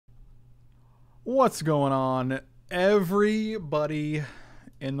What's going on, everybody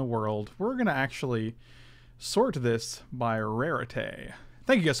in the world? We're going to actually sort this by rarity.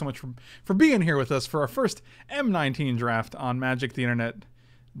 Thank you guys so much for being here with us for our first M19 draft on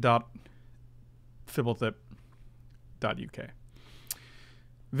magictheinternet.fibblethip.uk.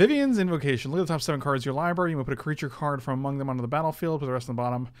 Vivian's Invocation. Look at the top 7 cards of your library. You may put a creature card from among them onto the battlefield, put the rest on the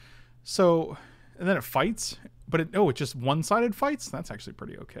bottom. So, and then it fights, but it just one-sided fights? That's actually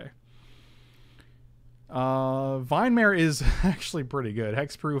pretty okay. Vinemare is actually pretty good.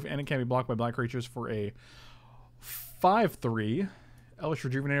 Hexproof, and it can be blocked by black creatures for a 5/3. Elvish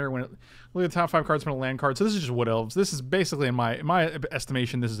Rejuvenator. When it, look at the top 5 cards from a land card. So this is just Wood Elves. This is basically, in my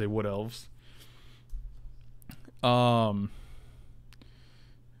estimation, this is a Wood Elves.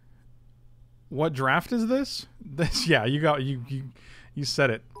 What draft is this? This, yeah, you said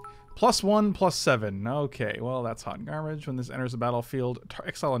it. +1, +7. Okay, well that's hot garbage. When this enters the battlefield,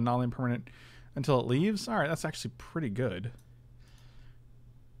 exile a non-land permanent until it leaves. All right, that's actually pretty good.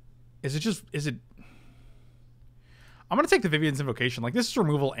 Is it? I'm gonna take the Vivian's Invocation. Like, this is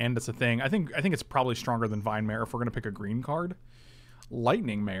removal and it's a thing. I think it's probably stronger than Vinemare if we're gonna pick a green card.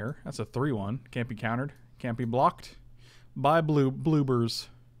 Lightning Mare. That's a 3/1. Can't be countered. Can't be blocked by bloobers.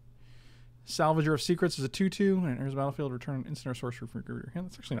 Salvager of Secrets is a 2/2. And it enters the battlefield. Return an instant or sorcery from your hand.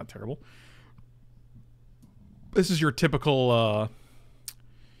 That's actually not terrible. This is your typical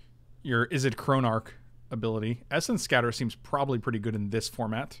your Izzet Chronarch ability. Essence Scatter seems probably pretty good in this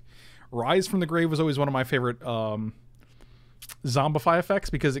format. Rise from the Grave was always one of my favorite Zombify effects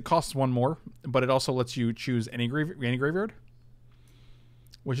because it costs 1 more, but it also lets you choose any graveyard,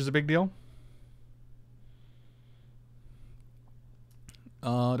 which is a big deal.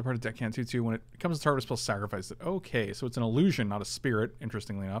 Departed Deckhand 2/2. When it comes to target spell, sacrifice it. Okay, so it's an illusion, not a spirit,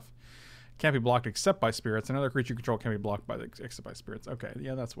 interestingly enough. Can't be blocked except by spirits. Another creature you control can be blocked by except by spirits. Okay,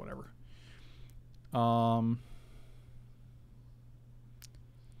 yeah, that's whatever.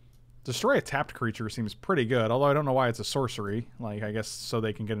 Destroy a tapped creature seems pretty good, although I don't know why it's a sorcery. Like, I guess so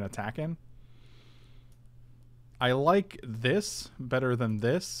they can get an attack in. I like this better than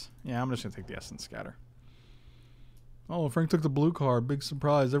this. Yeah, I'm just going to take the Essence Scatter. Oh, Frank took the blue card. Big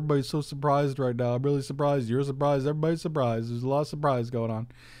surprise. Everybody's so surprised right now. I'm really surprised. You're surprised. Everybody's surprised. There's a lot of surprise going on.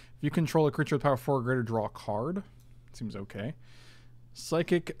 If you control a creature with power 4 or greater, draw a card. Seems okay.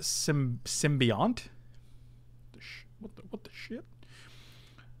 Psychic Symbiont. What the shit?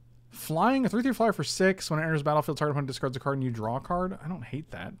 Flying, a 3/3 flyer for 6. When it enters the battlefield, target opponent discards a card and you draw a card. I don't hate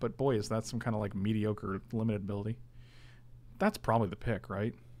that, but boy, is that some kind of like mediocre limited ability. That's probably the pick,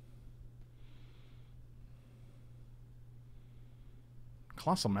 right?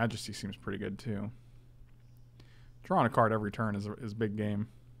 Colossal Majesty seems pretty good too. Drawing a card every turn is big game.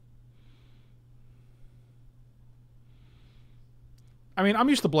 I mean, I'm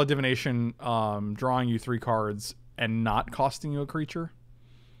used to Blood Divination drawing you 3 cards and not costing you a creature.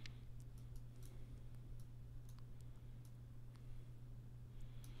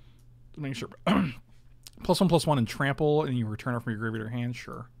 Make sure. +1/+1 and trample, and you return it from your graveyard or hand.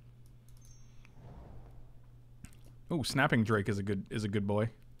 Sure. Oh, Snapping Drake is a good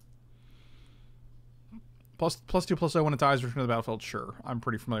boy. +2/+0 when it dies, return to the battlefield. Sure, I'm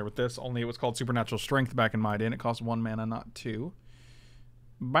pretty familiar with this. Only it was called Supernatural Strength back in my day, and it cost 1 mana, not 2.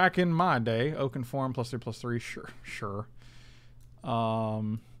 Back in my day, Oaken Form +3/+3. Sure.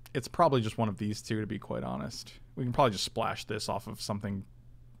 It's probably just one of these two, to be quite honest. We can probably just splash this off of something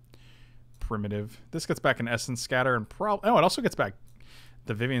primitive. This gets back an Essence Scatter, and it also gets back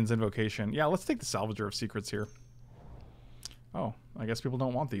the Vivian's Invocation. Yeah, let's take the Salvager of Secrets here. Oh, I guess people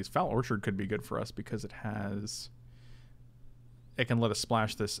don't want these. Foul Orchard could be good for us because it can let us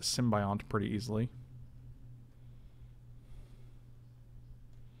splash this Symbiont pretty easily.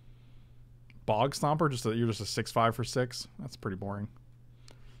 Bog Stomper, you're just a 6/5 for 6. That's pretty boring.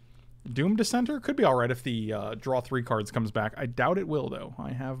 Doom Dissenter could be alright if the draw 3 cards comes back. I doubt it will, though.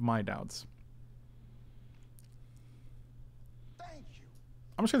 I have my doubts. Thank you.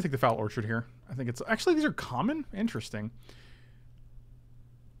 I'm just going to take the Foul Orchard here. I think it's... Actually, these are common? Interesting.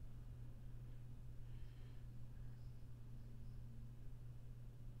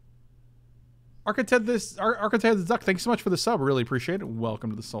 Architect Duck, thanks so much for the sub. Really appreciate it.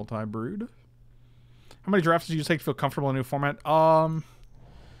 Welcome to the Sultai Brood. How many drafts did you take to feel comfortable in a new format?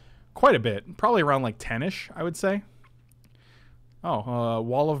 Quite a bit. Probably around like 10-ish, I would say. Oh,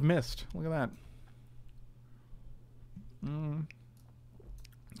 Wall of Mist. Look at that.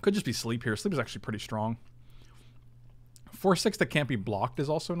 Could just be Sleep here. Sleep is actually pretty strong. 4/6 that can't be blocked is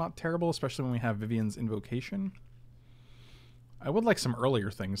also not terrible, especially when we have Vivian's Invocation. I would like some earlier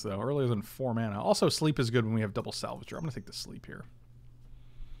things, though. Earlier than 4 mana. Also, Sleep is good when we have double Salvager. I'm going to take the Sleep here.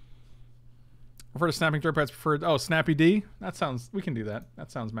 Refer to snapping joypads preferred. Oh, Snappy D? That sounds... We can do that. That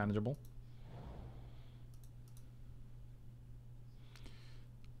sounds manageable.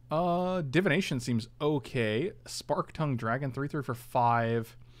 Divination seems okay. Spark Tongue Dragon, 3/3 for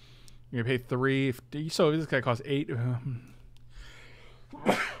 5. You're gonna pay 3. So this guy costs 8.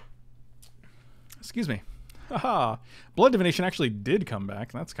 Excuse me. Haha. Blood Divination actually did come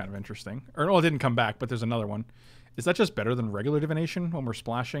back. That's kind of interesting. Or no, it didn't come back, but there's another one. Is that just better than regular Divination when we're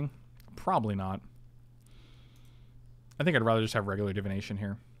splashing? Probably not. I think I'd rather just have regular Divination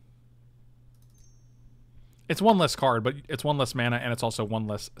here. It's one less card, but it's one less mana, and it's also one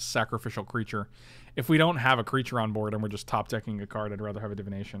less sacrificial creature. If we don't have a creature on board and we're just top decking a card, I'd rather have a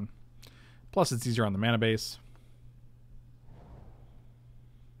Divination. Plus, it's easier on the mana base.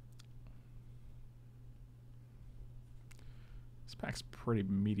 This pack's pretty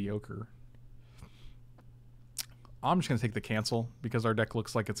mediocre. I'm just going to take the cancel because our deck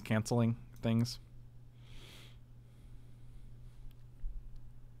looks like it's canceling things.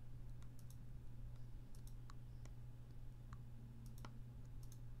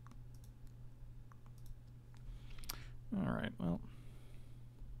 All right, well.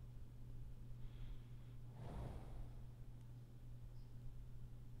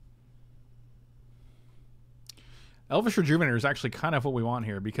 Elvish Rejuvenator is actually kind of what we want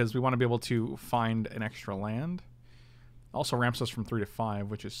here because we want to be able to find an extra land. Also ramps us from 3 to 5,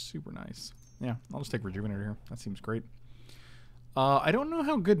 which is super nice. Yeah, I'll just take Rejuvenator here. That seems great. I don't know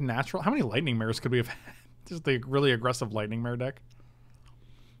how good natural... How many Lightning Mares could we have had? Just the really aggressive Lightning Mare deck.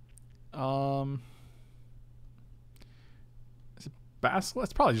 Is it Basilisk?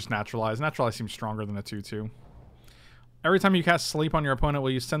 It's probably just Naturalize. Naturalize seems stronger than a 2/2. Every time you cast Sleep on your opponent,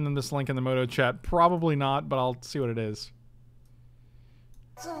 will you send them this link in the Moto chat? Probably not, but I'll see what it is.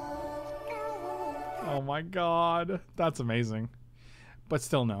 Oh my god. That's amazing. But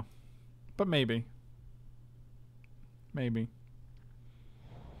still no. But maybe. Maybe.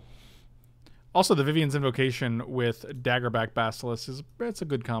 Also, the Vivian's Invocation with Daggerback Basilisk it's a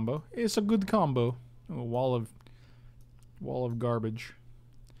good combo. It's a good combo. A wall of garbage.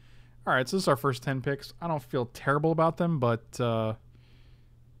 Alright, so this is our first 10 picks. I don't feel terrible about them, but I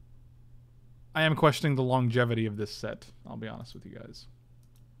am questioning the longevity of this set. I'll be honest with you guys.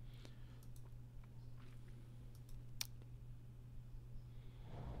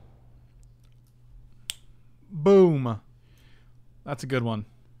 Boom. That's a good one.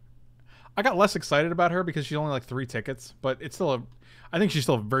 I got less excited about her because she's only like 3 tickets, but it's still I think she's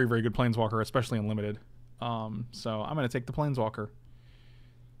still a very, very good Planeswalker, especially in Limited. So I'm going to take the Planeswalker.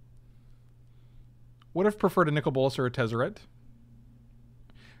 Would have preferred a Nicol Bolas or a Tezzeret.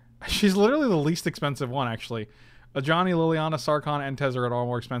 She's literally the least expensive one, actually. Ajani, Liliana, Sarkhan, and Tezzeret are all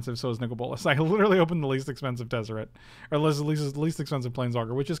more expensive, so is Nicol Bolas. I literally opened the least expensive Tezzeret. Or at least the least expensive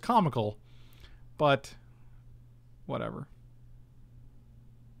Planeswalker, which is comical. But, whatever.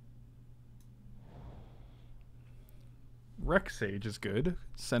 Rex Sage is good.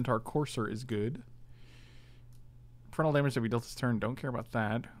 Centaur Courser is good. Frontal damage that we dealt this turn. Don't care about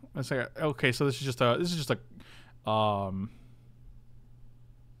that. Let's say, okay, so this is just a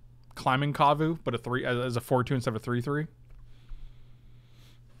climbing Kavu, but as a 4/2 instead of a 3/3.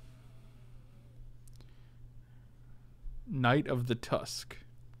 Knight of the Tusk.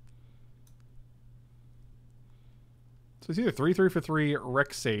 So it's either 3/3 for 3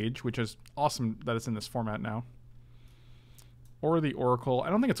 Rex Sage, which is awesome that it's in this format now, or the Oracle. I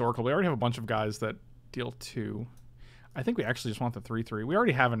don't think it's Oracle. We already have a bunch of guys that deal 2. I think we actually just want the 3/3. We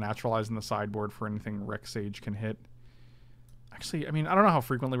already have a Naturalize in the sideboard for anything Rex Sage can hit. Actually, I mean, I don't know how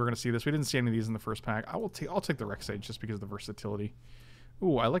frequently we're going to see this. We didn't see any of these in the first pack. I'll take the Rex Sage just because of the versatility.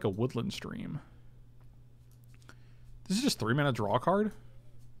 Ooh, I like a Woodland Stream. This is just 3 mana draw card.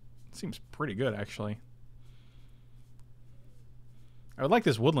 Seems pretty good, actually. I would like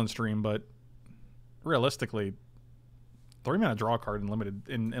this Woodland Stream, but realistically, 3 mana draw card in Limited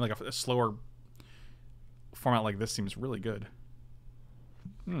in like a slower format like this seems really good.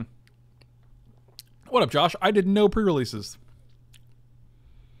 What up, Josh? I did no pre-releases.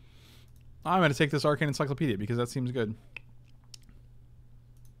 I'm going to take this Arcane Encyclopedia because that seems good.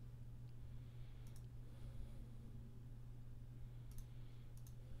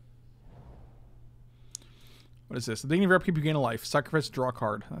 What is this? The dignity of upkeep, you gain a life. Sacrifice, draw a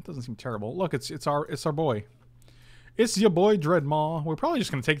card. That doesn't seem terrible. Look, it's our boy. It's your boy Dreadmaw. We're probably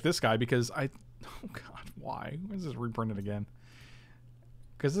just going to take this guy because oh god, why? Why is this reprinted again?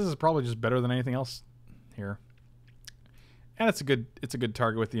 Because this is probably just better than anything else here. And it's a good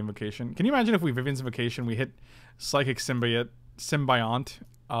target with the Invocation. Can you imagine if we Vivian's Invocation, we hit Psychic Symbiont,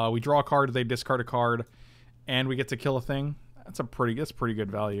 we draw a card, they discard a card, and we get to kill a thing? That's pretty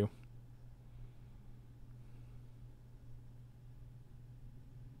good value.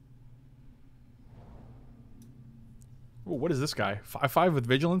 Ooh, what is this guy? 5/5 with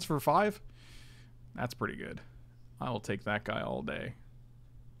vigilance for 5? That's pretty good. I will take that guy all day.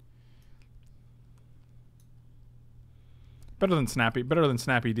 Better than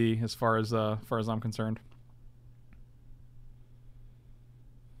Snappy D as far as I'm concerned.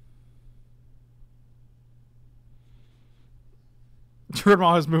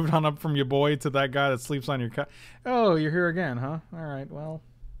 Turdmal has moved on up from your boy to that guy that sleeps on your couch. Oh, you're here again, huh? All right, well,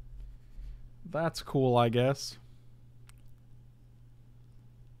 that's cool, I guess.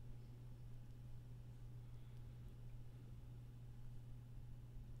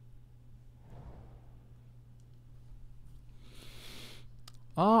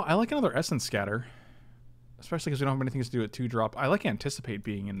 I like another Essence Scatter. Especially because we don't have anything to do with 2-drop. I like Anticipate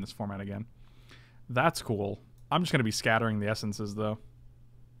being in this format again. That's cool. I'm just going to be scattering the essences, though.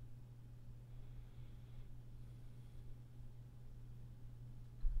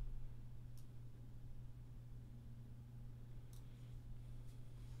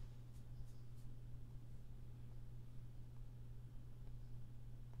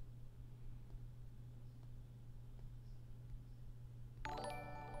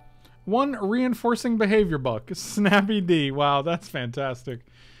 One reinforcing behavior buck. Snappy D. Wow, that's fantastic.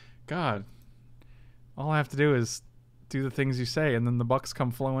 God. All I have to do is do the things you say, and then the bucks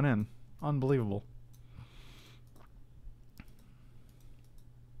come flowing in. Unbelievable.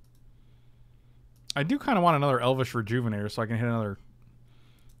 I do kind of want another Elvish Rejuvenator so I can hit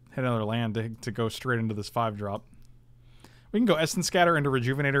another land to go straight into this 5-drop. We can go Essence Scatter into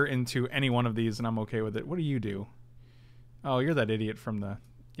Rejuvenator into any one of these, and I'm okay with it. What do you do? Oh, you're that idiot from the...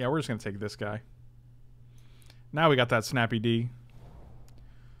 Yeah, we're just going to take this guy. Now we got that Snappy D.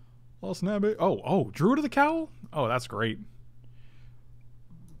 Oh, Snappy. Oh, Druid of the Cowl? Oh, that's great.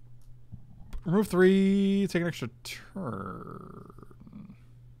 Remove 3. Take an extra turn.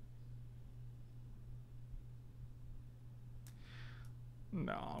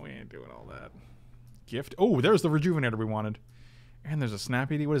 No, we ain't doing all that. Gift. Oh, there's the Rejuvenator we wanted. And there's a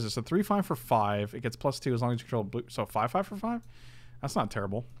Snappy D. What is this? A 3/5 for 5. It gets +2 as long as you control blue. So 5/5 for 5? That's not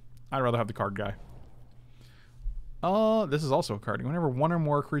terrible. I'd rather have the card guy. This is also a card. Whenever one or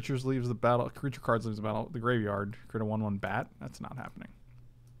more creatures leaves the battle, the graveyard, create a 1/1 bat. That's not happening.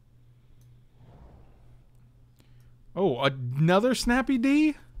 Oh, another Snappy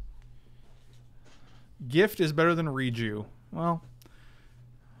D? Gift is better than Reju. Well,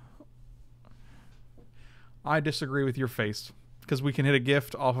 I disagree with your face. Because we can hit a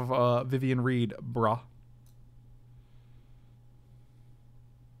gift off of Vivian Reed, bruh.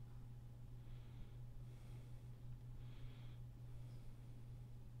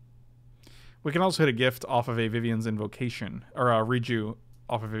 We can also hit a gift off of a Vivian's Invocation. Or a Reju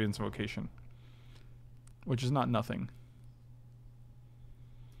off of Vivian's Invocation. Which is not nothing.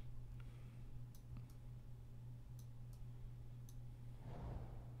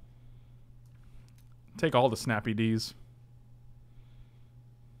 Take all the Snappy Ds.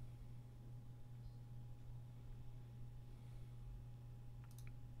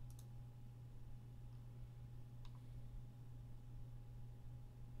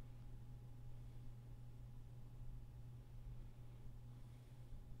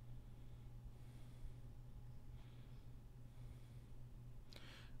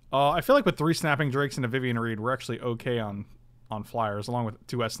 I feel like with 3 Snapping Drakes and a Vivian Reed, we're actually okay on flyers, along with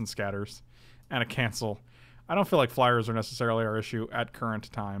 2 Essence Scatters and a cancel. I don't feel like flyers are necessarily our issue at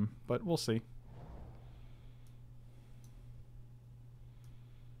current time, but we'll see.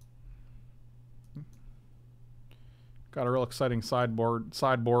 Got a real exciting sideboard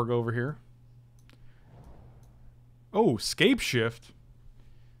over here. Oh, Scape Shift.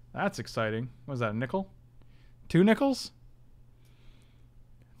 That's exciting. What is that, a nickel? 2 nickels?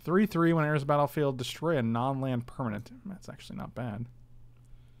 3/3 when it enters the battlefield, destroy a non-land permanent. That's actually not bad.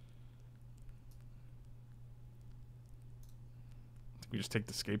 I think we just take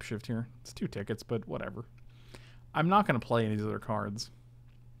the Scape Shift here. It's 2 tickets, but whatever. I'm not going to play any of these other cards.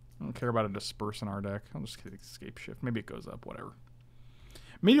 I don't care about a Disperse in our deck. I'll just take the Scape Shift. Maybe it goes up, whatever.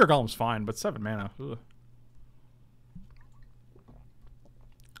 Meteor Golem's fine, but 7 mana. Ugh.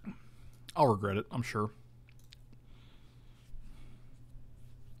 I'll regret it, I'm sure.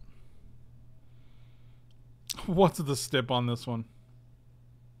 What's the stip on this one?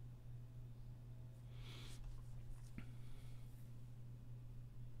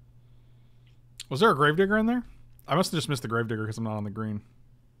 Was there a Gravedigger in there? I must have just missed the Gravedigger because I'm not on the green.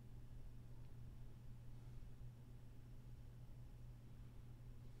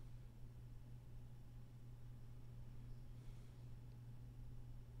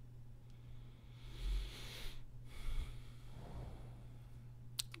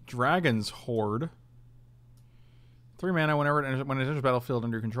 Dragon's Horde. 3 mana. Whenever when it enters the battlefield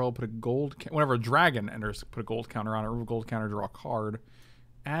under your control, put a gold. Whenever a dragon enters, put a gold counter on it. Remove a gold counter, draw a card.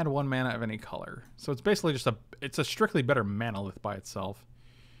 Add 1 mana of any color. So it's basically just it's a strictly better manalith by itself.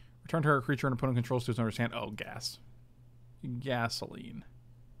 Return target creature an opponent controls to its owner's hand. Oh, gas. Gasoline.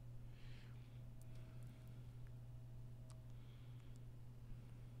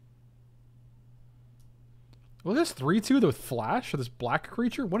 Well, this 3/2 with flash for this black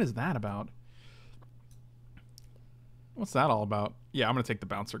creature? What is that about? What's that all about? Yeah, I'm going to take the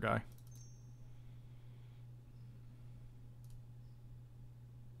bouncer guy.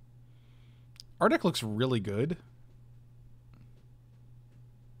 Our deck looks really good.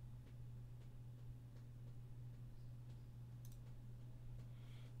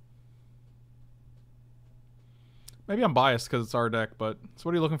 Maybe I'm biased because it's our deck, but... So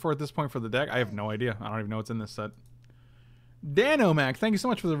what are you looking for at this point for the deck? I have no idea. I don't even know what's in this set. Danomac, thank you so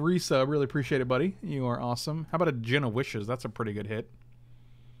much for the resub. Really appreciate it, buddy. You are awesome. How about a Djinn of Wishes? That's a pretty good hit.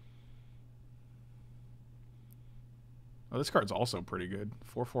 Oh, this card's also pretty good.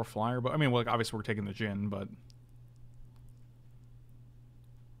 4/4 flyer, but I mean, well, obviously we're taking the Djinn, but...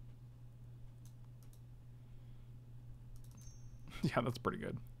 Yeah, that's pretty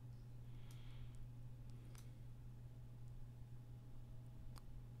good.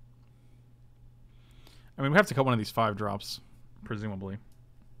 I mean, we have to cut one of these 5 drops, presumably.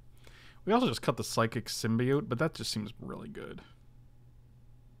 We also just cut the Psychic Symbiote, but that just seems really good.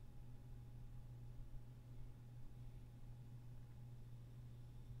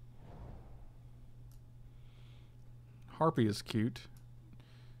 Harpy is cute.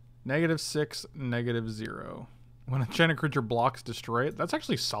 -6, -0. When a enchanted creature blocks, destroy it. That's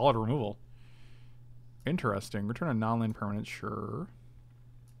actually solid removal. Interesting. Return a non-land permanent, sure.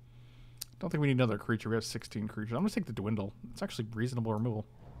 Don't think we need another creature. We have 16 creatures. I'm going to take the Dwindle. It's actually reasonable removal.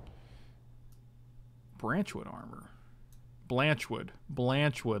 Branchwood armor. Blanchwood.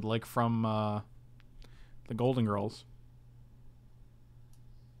 Blanchwood, like from the Golden Girls.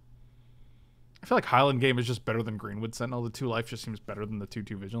 I feel like Highland Game is just better than Greenwood Sentinel. The 2 life just seems better than the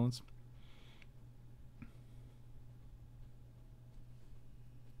 2/2 Vigilance.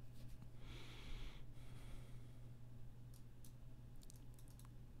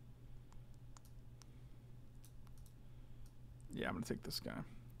 Yeah, I'm going to take this guy.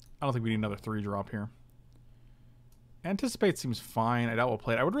 I don't think we need another 3-drop here. Anticipate seems fine. I doubt we'll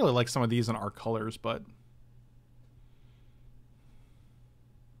play it. I would really like some of these in our colors, but...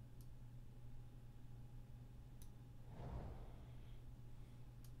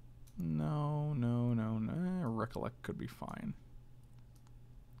 No, no, no, no. Recollect could be fine.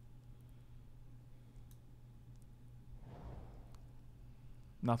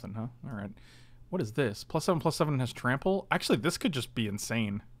 Nothing, huh? All right. What is this? +7/+7 has trample? Actually, this could just be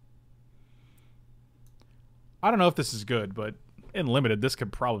insane. I don't know if this is good, but in limited, this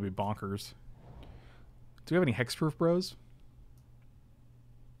could probably be bonkers. Do we have any hexproof bros?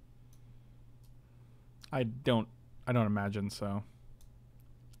 I don't imagine so.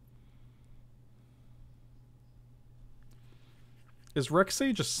 Is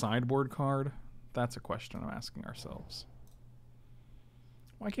Rexage a sideboard card? That's a question I'm asking ourselves.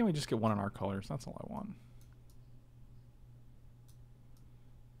 Why can't we just get one in our colors? That's all I want.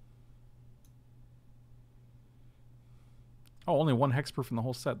 Oh, only 1 hexproof in the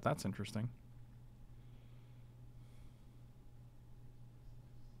whole set. That's interesting.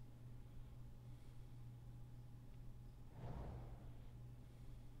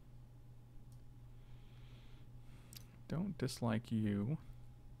 Don't dislike you.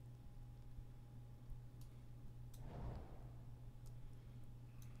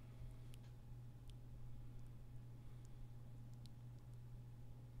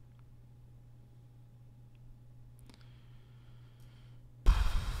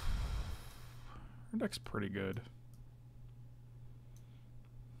 Our deck's pretty good.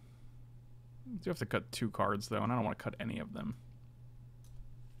 You do have to cut 2 cards, though, and I don't want to cut any of them.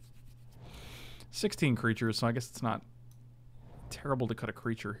 16 creatures, so I guess it's not terrible to cut a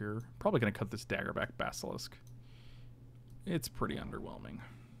creature here. Probably going to cut this Daggerback Basilisk. It's pretty underwhelming.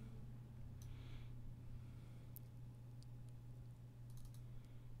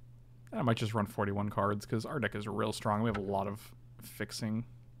 I might just run 41 cards, because our deck is real strong. We have a lot of fixing.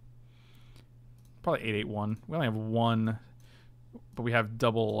 Probably 8/8/1. We only have 1, but we have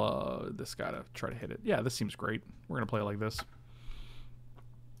double this guy to try to hit it. Yeah, this seems great. We're going to play it like this.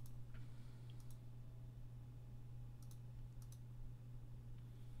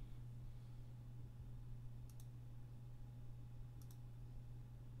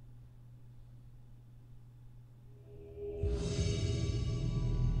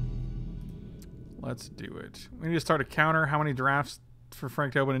 Let's do it. We need to start a counter. How many drafts for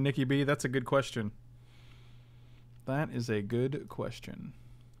Frank Tobin and Nikki B? That's a good question. That is a good question.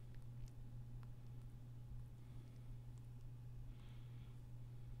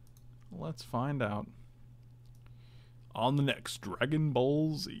 Let's find out. On the next Dragon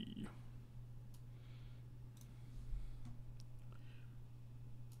Ball Z.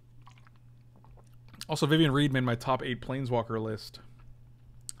 Also, Vivian Reed made my top 8 Planeswalker list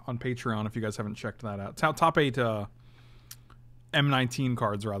on Patreon if you guys haven't checked that out. Top 8 M19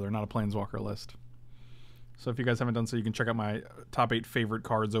 cards, rather, not a Planeswalker list. So if you guys haven't done so, you can check out my top 8 favorite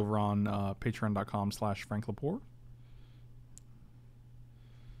cards over on patreon.com/Frank Lepore.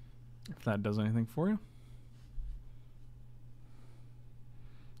 If that does anything for you.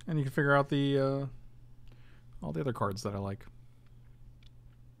 And you can figure out the all the other cards that I like.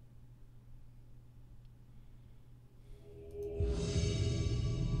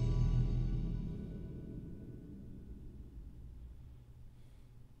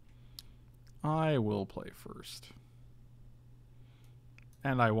 I will play first.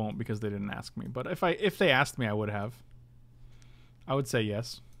 And I won't because they didn't ask me. But if they asked me, I would have. I would say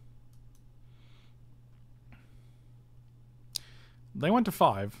yes. They went to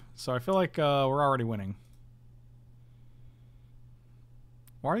 5, so I feel like we're already winning.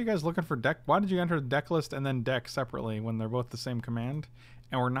 Why are you guys looking for deck? Why did you enter the deck list and then deck separately when they're both the same command?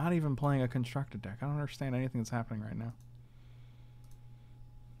 And we're not even playing a constructed deck. I don't understand anything that's happening right now.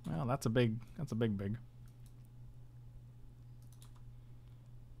 Well, that's a big big.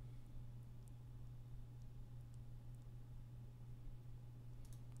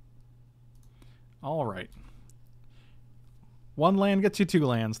 All right. 1 land gets you 2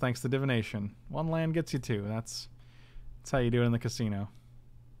 lands, thanks to divination. 1 land gets you 2. That's how you do it in the casino.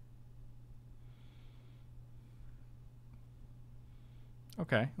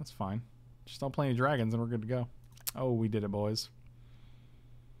 Okay, that's fine. Just don't play any dragons and we're good to go. Oh, we did it, boys.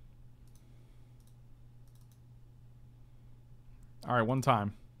 All right, 1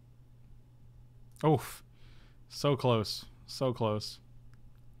 time. Oof. So close. So close.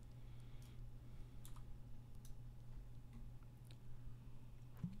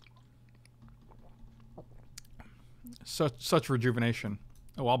 Such rejuvenation.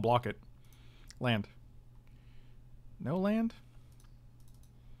 Oh, I'll block it. Land. No land?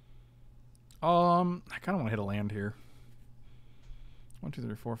 I kind of want to hit a land here. 1, 2,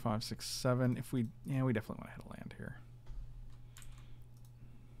 3, 4, 5, 6, 7. If we, yeah, we definitely want to hit a land here.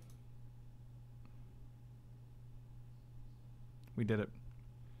 We did it.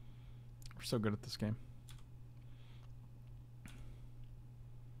 We're so good at this game.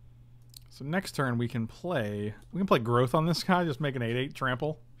 So next turn we can play growth on this guy, just make an 8/8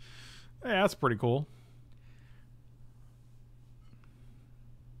 trample. Yeah, that's pretty cool.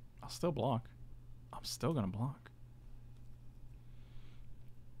 I'll still block. I'm still gonna block.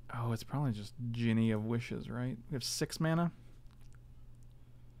 Oh, it's probably just Ginny of Wishes, right? We have 6 mana.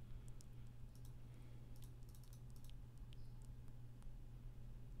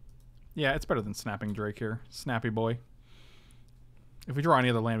 Yeah, it's better than Snapping Drake here. Snappy Boy. If we draw any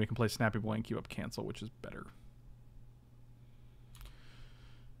other land, we can play Snappy Boy and queue up Cancel, which is better.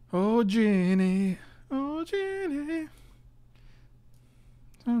 Oh, Ginny. Oh, Ginny.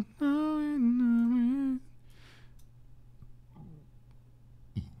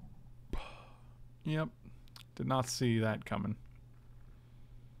 Yep. Did not see that coming.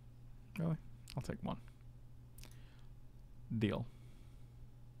 Really? I'll take 1. Deal.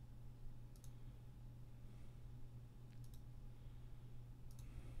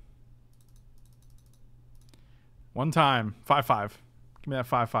 One time. 5/5. Give me that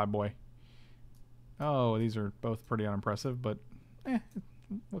 5/5, boy. Oh, these are both pretty unimpressive, but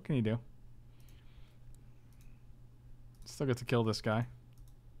what can you do? Still get to kill this guy.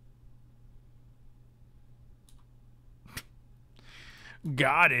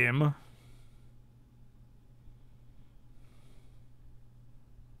 Got him.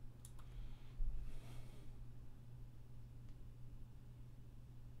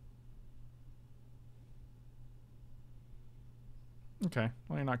 Okay,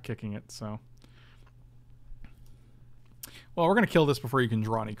 well, you're not kicking it, so. Well, we're going to kill this before you can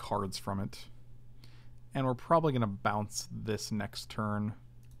draw any cards from it. And we're probably going to bounce this next turn.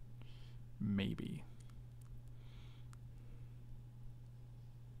 Maybe.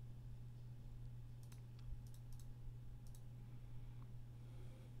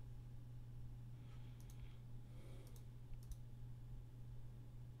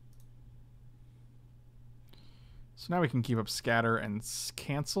 So now we can keep up Scatter and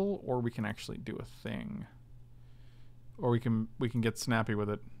Cancel, or we can actually do a thing. Or we can get snappy with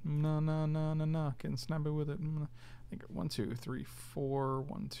it. No. Getting snappy with it. I think 1, 2, 3, 4.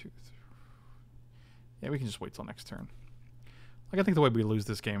 1, 2, 3. Yeah, we can just wait till next turn. Like, I think the way we lose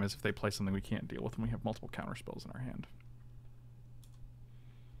this game is if they play something we can't deal with and we have multiple counter spells in our hand.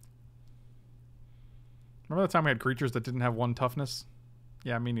 Remember that time we had creatures that didn't have 1 toughness?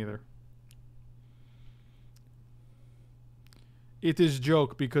 Yeah, me neither. It is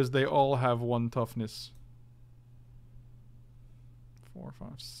joke because they all have 1 toughness. 4, 5,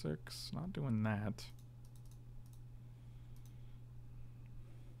 6. Not doing that.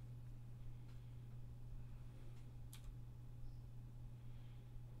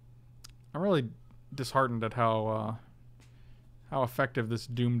 I'm really disheartened at how effective this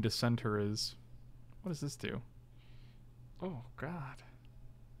Doom Dissenter is. What does this do? Oh, God.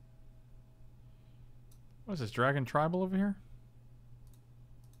 What is this, Dragon Tribal over here?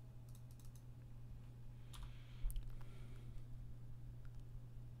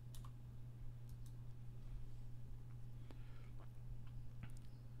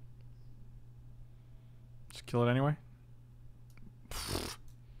 Just kill it anyway?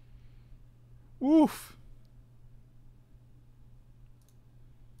 Oof.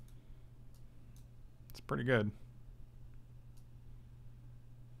 It's pretty good.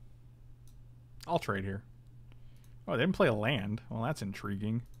 I'll trade here. Oh, they didn't play a land. Well, that's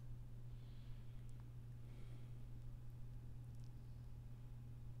intriguing.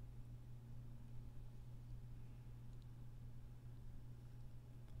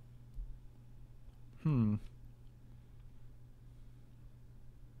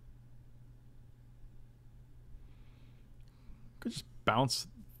 Could just bounce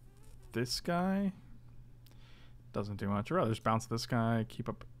this guy. Doesn't do much. I'd rather just bounce this guy, keep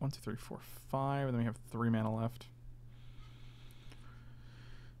up 1, 2, 3, 4, 5, and then we have 3 mana left.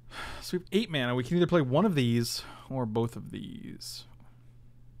 So we have 8 mana. We can either play one of these or both of these.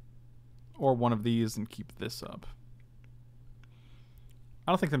 Or one of these and keep this up.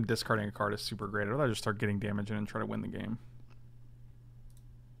 I don't think them discarding a card is super great. I'd rather just start getting damage in and try to win the game.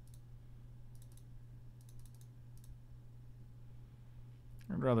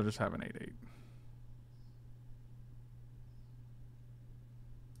 I'd rather just have an 8/8.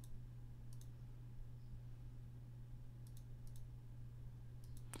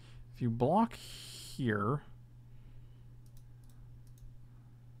 If you block here...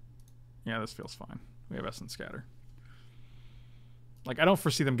 Yeah, this feels fine. We have Essence Scatter. Like, I don't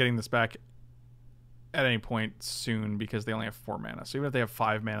foresee them getting this back at any point soon because they only have 4 mana. So even if they have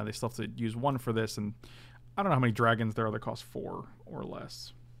 5 mana, they still have to use 1 for this, and I don't know how many dragons there are that cost 4 or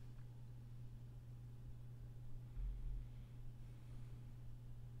less.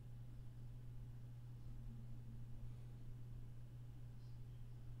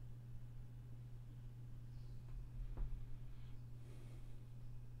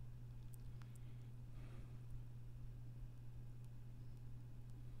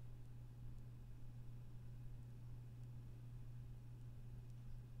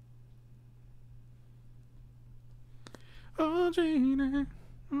 Oh, Gina.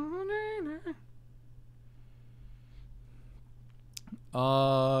 Oh, Gina.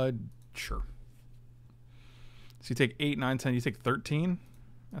 Sure. So you take 8, 9, 10. You take 13?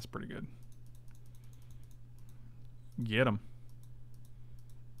 That's pretty good. Get him.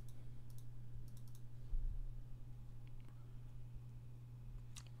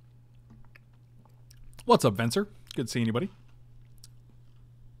 What's up, Vencer? Good seeing you, buddy.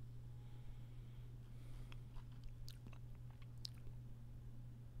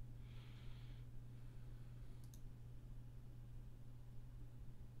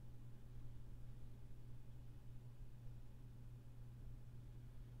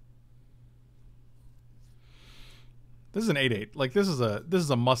 This is an 8/8. Like, this is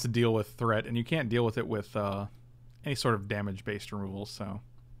a must deal with threat, and you can't deal with it with any sort of damage based removal. So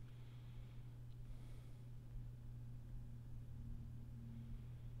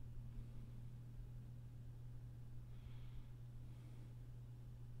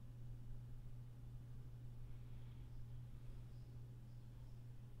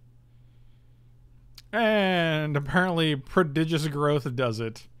and apparently Prodigious Growth does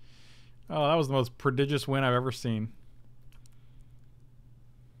it. Oh, that was the most prodigious win I've ever seen.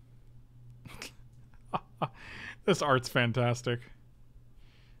 This art's fantastic.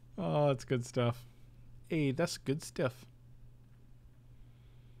 Oh, that's good stuff. Hey, that's good stuff.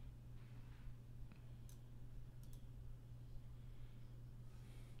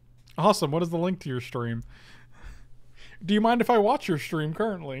 Awesome. What is the link to your stream? Do you mind if I watch your stream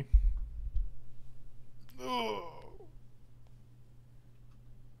currently? Ugh.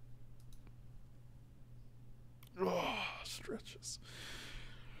 Ugh. stretches.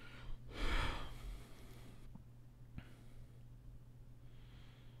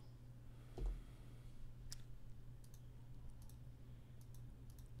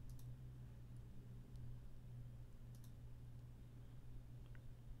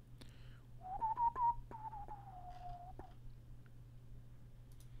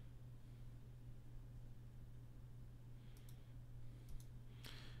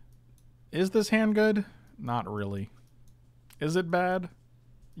 Is this hand good? Not really. Is it bad?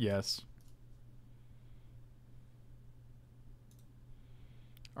 Yes.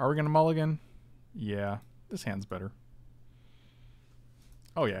 Are we going to mulligan? Yeah. This hand's better.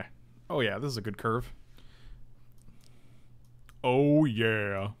 Oh, yeah. Oh, yeah. This is a good curve. Oh,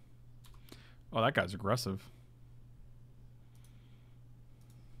 yeah. Oh, that guy's aggressive.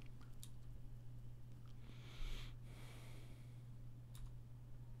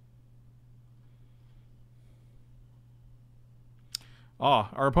 Oh,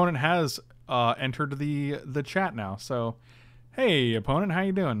 our opponent has entered the chat now. So, hey, opponent, how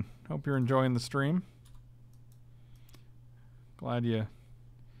you doing? Hope you're enjoying the stream. Glad you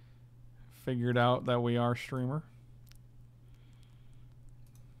figured out that we are streamer.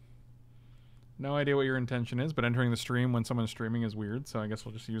 No idea what your intention is, but entering the stream when someone's streaming is weird. So I guess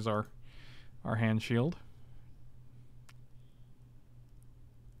we'll just use our hand shield.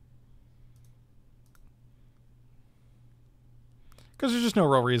 Because there's just no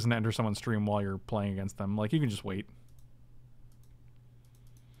real reason to enter someone's stream while you're playing against them. Like, you can just wait.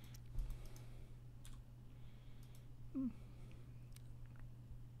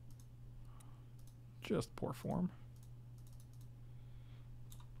 Just poor form.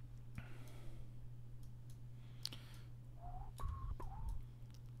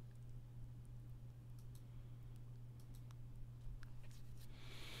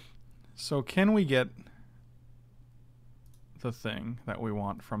 So can we get the thing that we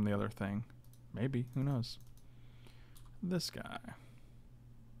want from the other thing? Maybe. Who knows? This guy.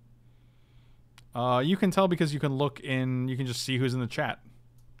 You can tell because you can look in, you can just see who's in the chat.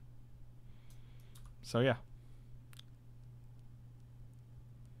 So yeah.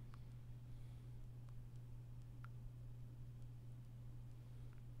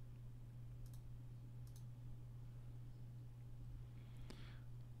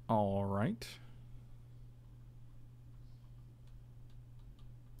 All right.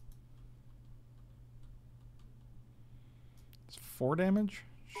 It's 4 damage?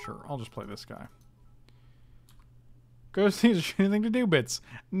 Sure, I'll just play this guy. Ghosting anything to do bits.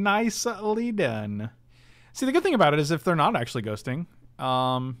 Nicely done. See, the good thing about it is if they're not actually ghosting,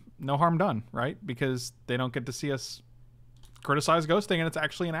 no harm done, right? Because they don't get to see us criticize ghosting and it's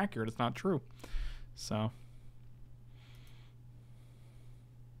actually inaccurate. It's not true. So.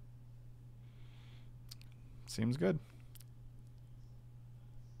 Seems good.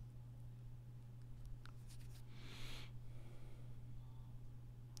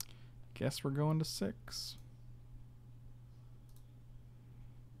 Guess we're going to 6.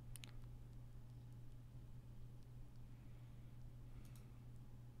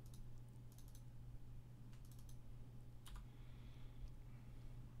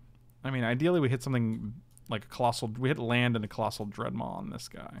 I mean, ideally we hit something like a colossal... We hit land and a colossal dreadmaw on this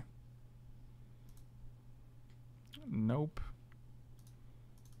guy. Nope.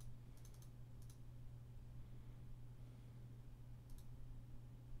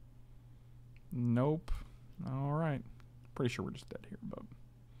 Nope. All right. Pretty sure we're just dead here, but...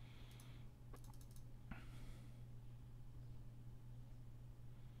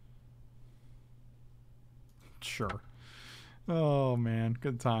 Sure. Oh, man.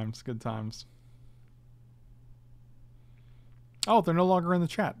 Good times. Good times. Oh, they're no longer in the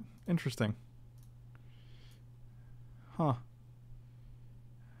chat. Interesting. Huh.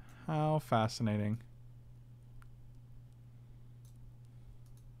 How fascinating.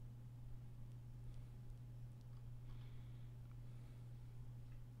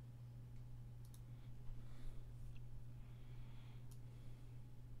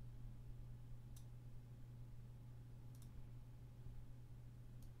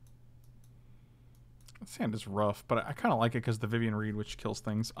 This hand is rough, but I kind of like it because the Vivian Reed, which kills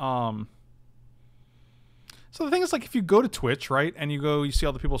things. So the thing is, like, if you go to Twitch, right, and you see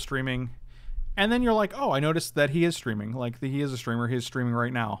all the people streaming, and then you're like, oh, I noticed that he is streaming. Like, he is a streamer. He is streaming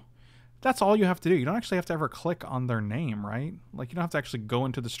right now. That's all you have to do. You don't actually have to ever click on their name, right? Like, you don't have to actually go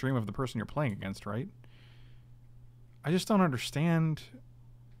into the stream of the person you're playing against, right? I just don't understand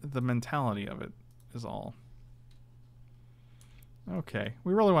the mentality of it, is all. Okay.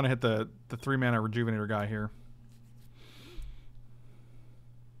 We really want to hit the 3-mana Rejuvenator guy here.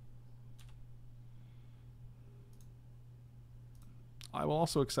 I will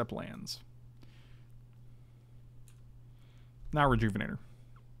also accept lands. Now Rejuvenator.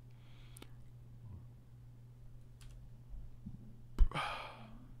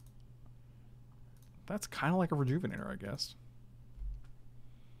 That's kind of like a Rejuvenator, I guess.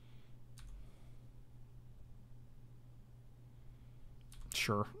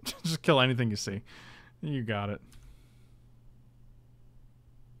 Sure. Just kill anything you see. You got it.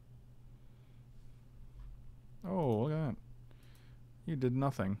 Oh, look at that. You did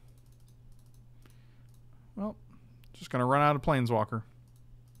nothing. Well, just gonna run out of Planeswalker.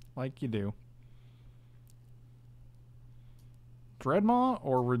 Like you do. Dreadmaw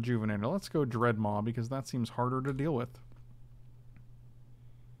or Rejuvenator? Let's go Dreadmaw because that seems harder to deal with.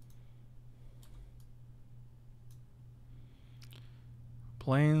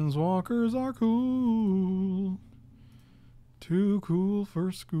 Planeswalkers are cool. Too cool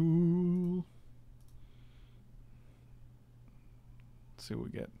for school. Let's see what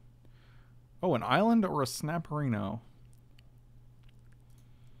we get. Oh, an island or a Snapperino?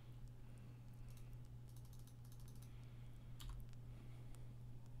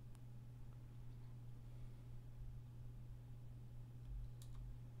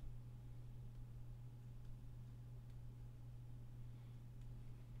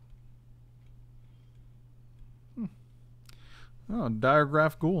 Oh,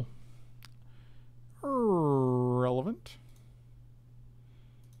 Diregraph Ghoul. Relevant.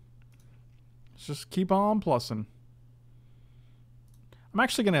 Let's just keep on plussing. I'm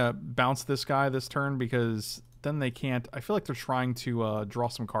actually going to bounce this guy this turn because then they can't... I feel like they're trying to draw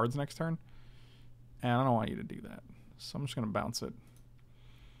some cards next turn. And I don't want you to do that. So I'm just going to bounce it.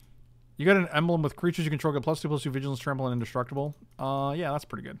 You got an emblem with creatures you control get +2/+2 vigilance, trample, and indestructible. Yeah, that's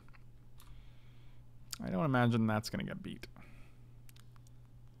pretty good. I don't imagine that's going to get beat.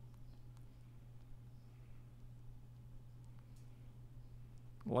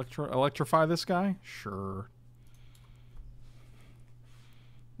 Electrify this guy? Sure.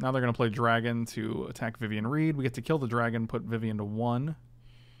 Now they're going to play Dragon to attack Vivian Reed. We get to kill the Dragon, put Vivian to 1.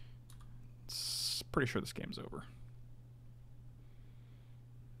 It's pretty sure this game's over.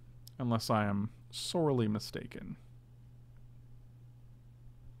 Unless I am sorely mistaken.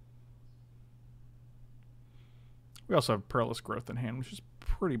 We also have Perilous Growth in hand, which is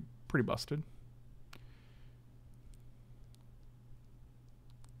pretty busted.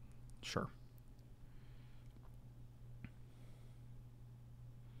 Sure.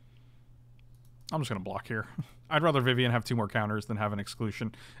 I'm just going to block here. I'd rather Vivian have 2 more counters than have an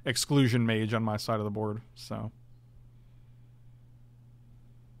exclusion mage on my side of the board, so...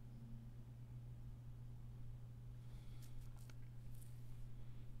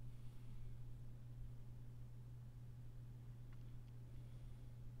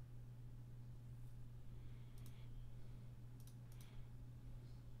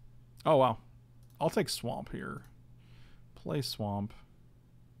 Oh, wow. I'll take Swamp here. Play Swamp.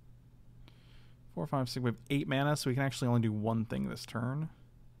 4, 5, 6. We have 8 mana, so we can actually only do one thing this turn.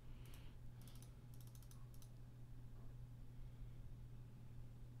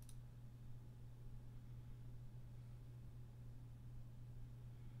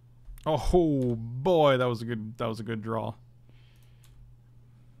 Oh boy, that was a good draw.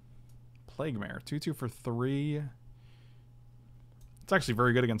 Plague Mare, 2/2 for 3. It's actually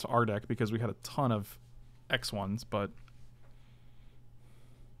very good against our deck because we had a ton of X1s, but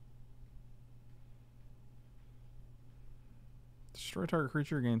destroy target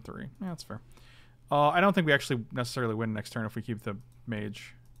creature, gain 3. Yeah, that's fair. I don't think we actually necessarily win next turn if we keep the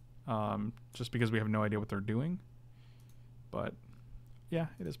mage, just because we have no idea what they're doing. But yeah,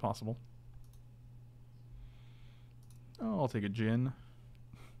 it is possible. Oh, I'll take a Djinn.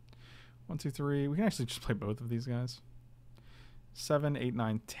 1, 2, 3. We can actually just play both of these guys. 7, 8,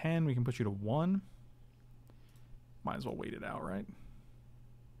 9, 10. We can put you to 1. Might as well wait it out, right?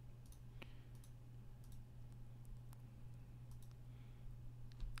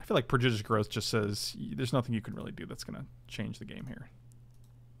 I feel like Prodigious Growth just says there's nothing you can really do that's going to change the game here.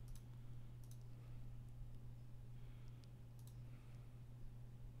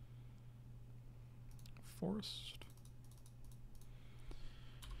 Forest.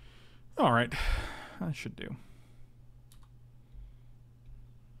 All right. That should do.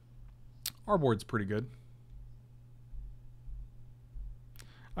 Our board's pretty good.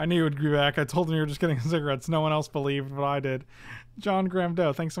 I knew you would be back. I told him you were just getting cigarettes. No one else believed, but I did. John Graham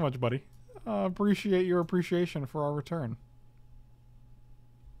Doe, thanks so much, buddy. Appreciate your appreciation for our return.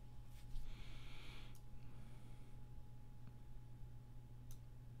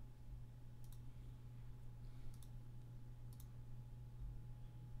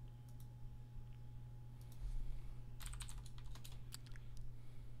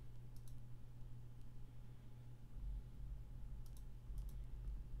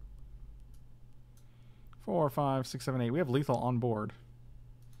 4, 5, 6, 7, 8. We have lethal on board.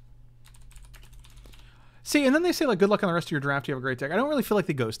 See, and then they say, like, good luck on the rest of your draft. You have a great deck. I don't really feel like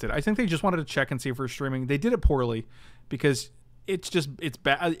they ghosted. I think they just wanted to check and see if we're streaming. They did it poorly because it's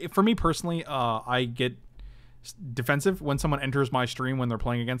bad. For me personally, I get defensive when someone enters my stream when they're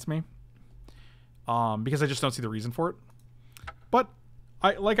playing against me, because I just don't see the reason for it. But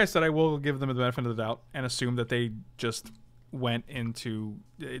like I said, I will give them the benefit of the doubt and assume that they just went into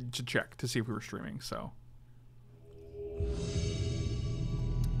to check to see if we were streaming. So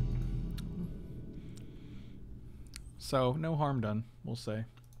no harm done, we'll say.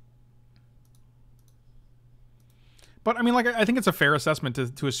 But I mean, like, I think it's a fair assessment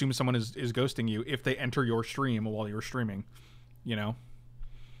to assume someone is ghosting you if they enter your stream while you're streaming, you know?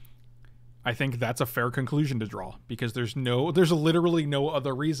 I think that's a fair conclusion to draw, because there's literally no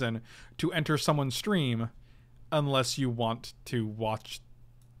other reason to enter someone's stream unless you want to watch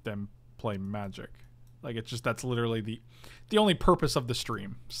them play Magic. Like, it's just, that's literally the only purpose of the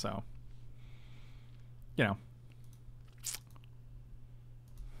stream. So, you know.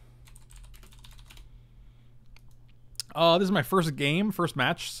 This is my first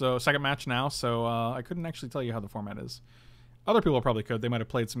match, so second match now, so I couldn't actually tell you how the format is. Other people probably could. They might have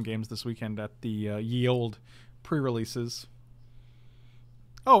played some games this weekend at the ye old pre-releases.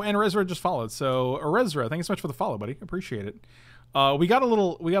 Oh, and Arezra just followed. So Arezra, thank you so much for the follow, buddy. Appreciate it. We got a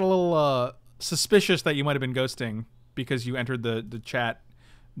little suspicious that you might have been ghosting because you entered the chat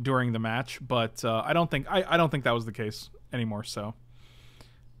during the match, but I don't think that was the case anymore. So,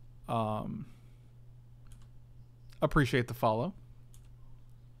 appreciate the follow.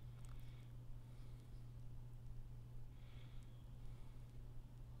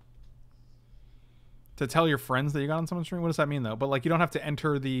 To tell your friends that you got on someone's stream? What does that mean, though? But, like, you don't have to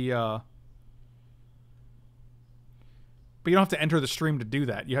enter the... But you don't have to enter the stream to do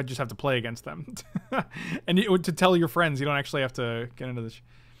that. You just have to play against them. And to tell your friends, you don't actually have to get into this.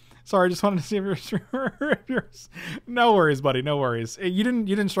 Sorry, I just wanted to see if you're a streamer. No worries, buddy. No worries. You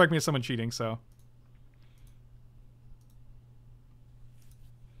didn't strike me as someone cheating, so...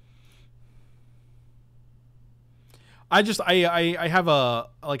 I have a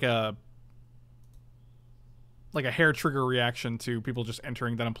hair trigger reaction to people just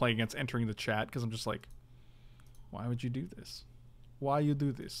entering that I'm playing against, entering the chat, because I'm just like, why would you do this? Why you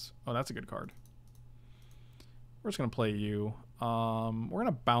do this? Oh, that's a good card. We're just gonna play you. We're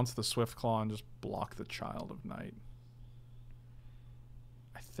gonna bounce the Swift Claw and just block the Child of Night.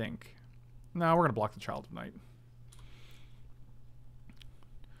 I think. No, we're gonna block the Child of Night.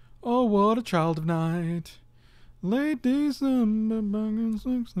 Oh, what a Child of Night. Late December back in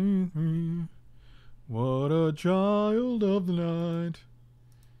 63. What a child of the night.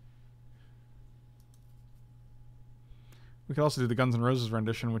 We could also do the Guns N' Roses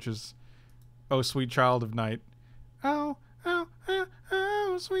rendition, which is Oh, Sweet Child of Night. Oh, oh, oh,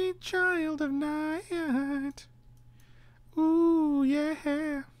 oh, sweet child of night. Ooh,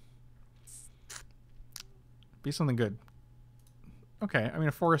 yeah. Be something good. Okay, I mean,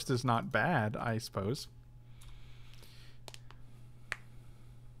 a forest is not bad, I suppose.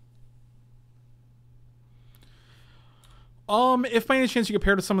 If by any chance you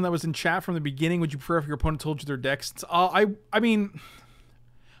compared to someone that was in chat from the beginning, would you prefer if your opponent told you their decks? I mean,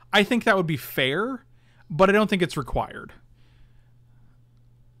 I think that would be fair, but I don't think it's required.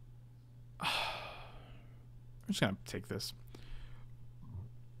 I'm just gonna take this.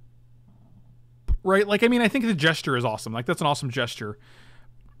 Right? Like, I mean, I think the gesture is awesome. Like, that's an awesome gesture.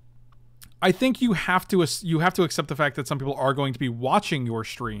 I think you have to accept the fact that some people are going to be watching your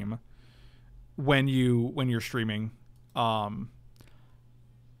stream when you're streaming. But,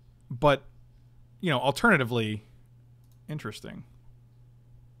 you know, alternatively, interesting.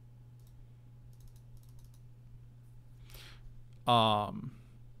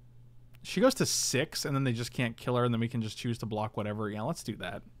 She goes to 6, and then they just can't kill her, and then we can just choose to block whatever. Yeah, let's do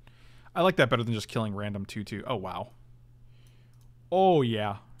that. I like that better than just killing random 2/2. Oh, wow. Oh,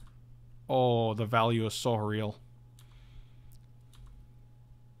 yeah. Oh, the value is so real.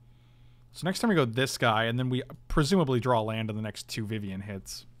 So next time we go this guy, and then we presumably draw land in the next 2 Vivian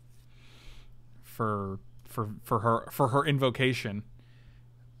hits for her invocation.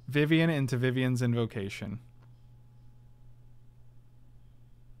 Vivian into Vivian's invocation.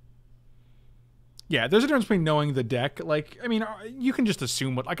 Yeah, there's a difference between knowing the deck. Like, I mean, you can just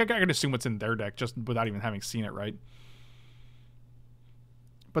assume what... Like, I can assume what's in their deck just without even having seen it, right?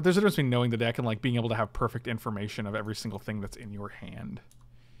 But there's a difference between knowing the deck and, like, being able to have perfect information of every single thing that's in your hand.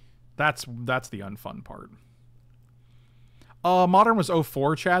 That's the unfun part. Modern was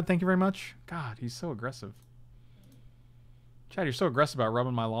 04, Chad. Thank you very much. God, he's so aggressive. Chad, you're so aggressive about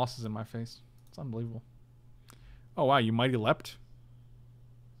rubbing my losses in my face. It's unbelievable. Oh, wow, you mighty leapt?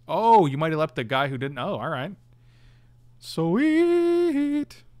 Oh, you mighty leapt the guy who didn't... Oh, alright.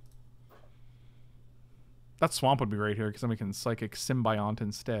 Sweet! That swamp would be right here, because then we can Psychic Symbiont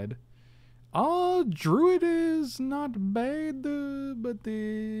instead. Oh, Druid is not bad, but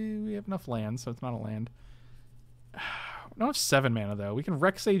we have enough land, so it's not a land. We don't have 7 mana, though. We can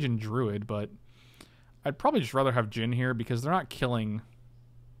Rex Sage and Druid, but I'd probably just rather have Jhin here, because they're not killing...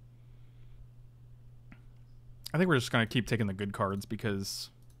 I think we're just going to keep taking the good cards, because...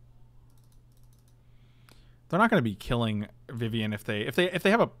 they're not going to be killing Vivian if they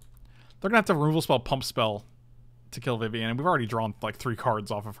have a... They're going to have to removal spell, pump spell to kill Vivian, and we've already drawn like 3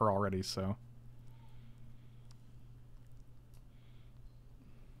 cards off of her already, so...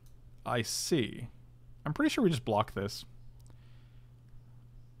 I see. I'm pretty sure we just block this.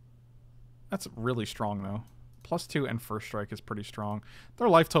 That's really strong, though. +2 and first strike is pretty strong. Their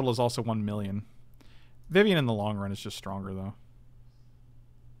life total is also 1 million. Vivian in the long run is just stronger, though.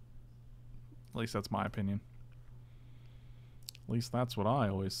 At least that's my opinion. At least that's what I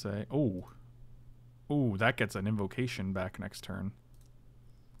always say. Oh. Ooh, that gets an invocation back next turn.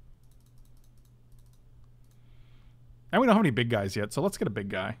 And we don't have any big guys yet, so let's get a big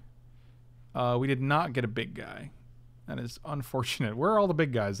guy. We did not get a big guy. That is unfortunate. Where are all the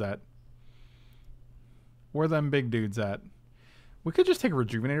big guys at? Where are them big dudes at? We could just take a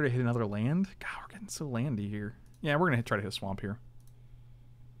Rejuvenator to hit another land. God, we're getting so landy here. Yeah, we're going to try to hit a swamp here.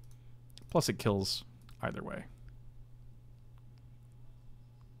 Plus it kills either way.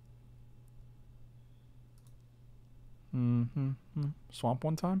 Swamp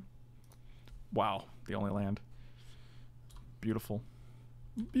one time? Wow, the only land. Beautiful.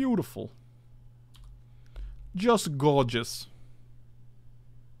 Beautiful. Just gorgeous.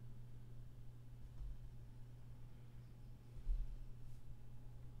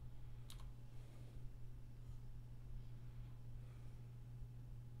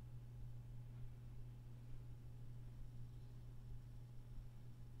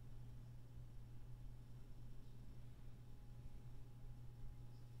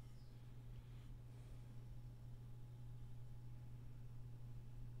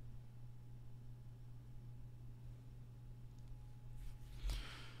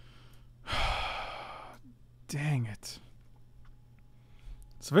 Dang it.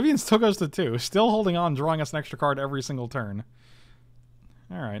 So Vivian still goes to 2. Still holding on, drawing us an extra card every single turn.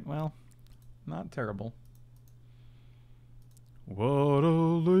 Alright, well, not terrible. What a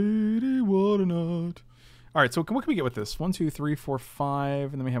lady, what a nut. Alright, so what can we get with this? 1, 2, 3, 4,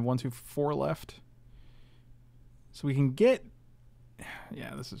 5, and then we have 1, 2, 4 left. So we can get...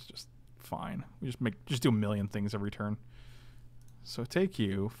 Yeah, this is just fine. We just do a million things every turn. So take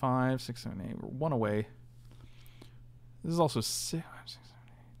you. 5, 6, 7, 8. We're 1 away. This is also 6, 7,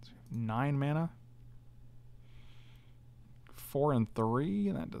 8, 9 mana. 4 and 3.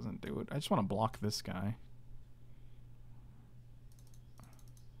 That doesn't do it. I just want to block this guy.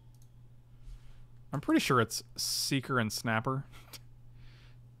 I'm pretty sure it's Seeker and Snapper.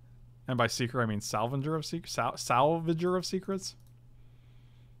 And by Seeker, I mean Salvager of Salvager of Secrets.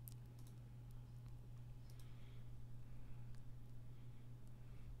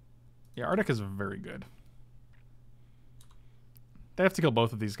 Yeah, Arctic is very good. They have to kill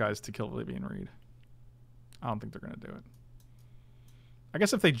both of these guys to kill Vivian Reed. I don't think they're going to do it. I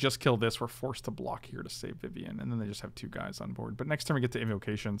guess if they just kill this, we're forced to block here to save Vivian, and then they just have 2 guys on board. But next time we get to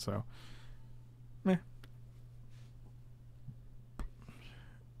Invocation, so... Meh.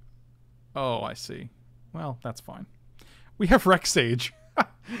 Oh, I see. Well, that's fine. We have Rex Sage.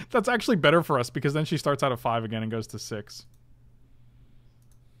 That's actually better for us, because then she starts out at 5 again and goes to 6.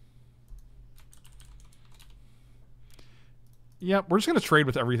 Yep, we're just going to trade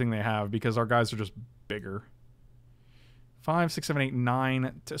with everything they have because our guys are just bigger. 5, 6, 7, 8,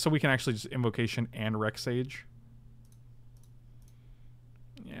 9. So we can actually just Invocation and Rex Sage.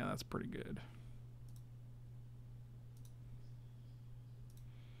 Yeah, that's pretty good.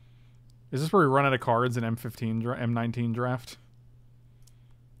 Is this where we run out of cards in M15, M19 draft?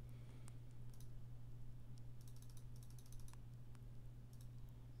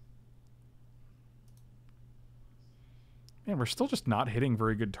 Man, we're still just not hitting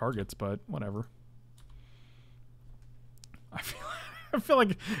very good targets, but whatever. I feel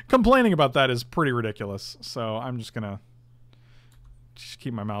like complaining about that is pretty ridiculous, so I'm just gonna just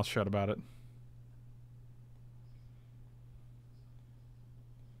keep my mouth shut about it.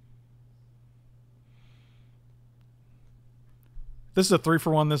 This is a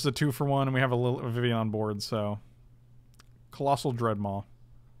 3-for-1, this is a 2-for-1, and we have a Vivian on board, so... Colossal Dreadmaw.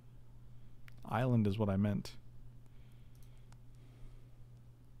 Island is what I meant.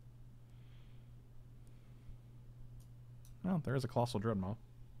 Well, there is a Colossal Dread Maw.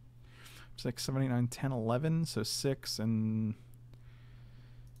 6, 7, 8, 9, 10, 11. So 6 and...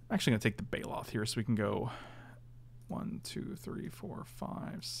 I'm actually going to take the Baloth here so we can go 1, 2, 3, 4,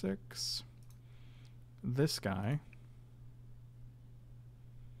 5, 6. This guy.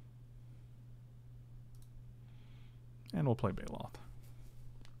 And we'll play Baloth.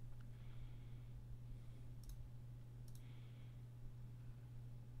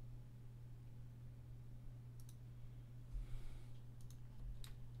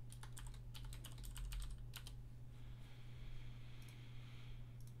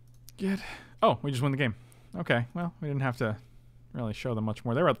 Oh, we just win the game. Okay, well, we didn't have to really show them much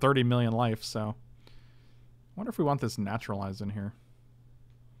more. They were at 30 million life, so... I wonder if we want this naturalized in here.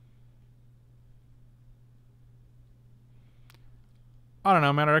 I don't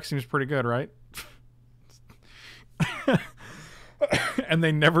know, Mana Deck seems pretty good, right? And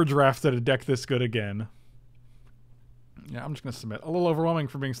they never drafted a deck this good again. Yeah, I'm just going to submit. A little overwhelming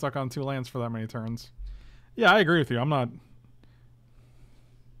for being stuck on 2 lands for that many turns. Yeah, I agree with you. I'm not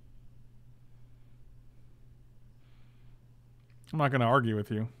going to argue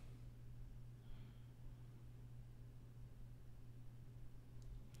with you.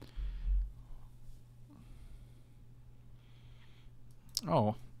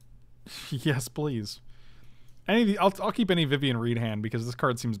 Oh. Yes, please. I'll keep any Vivian Reed hand because this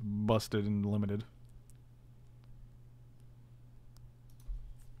card seems busted and limited.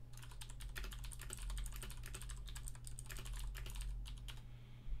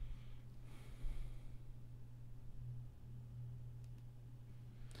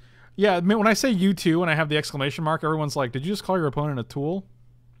 Yeah, when I say U2 and I have the exclamation mark, everyone's like, did you just call your opponent a tool?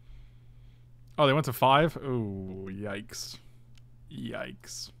 Oh, they went to 5? Oh, yikes.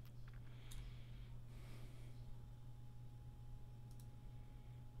 Yikes.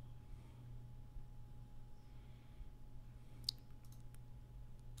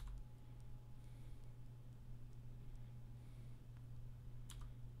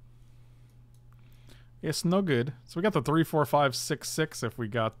 It's no good. So we got the 3, 4, 5, 6, 6 if we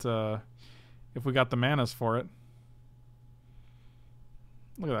got the manas for it.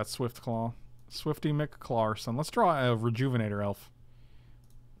 Look at that Swift Claw. Swifty McClarson. Let's draw a Rejuvenator Elf.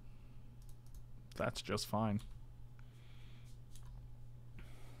 That's just fine.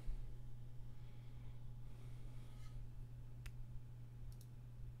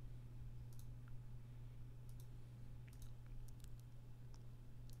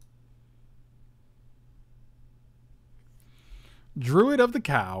 Druid of the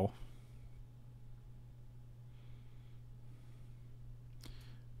Cow.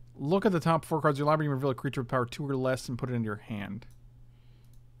 Look at the top 4 cards of your library and reveal a creature with power 2 or less and put it into your hand.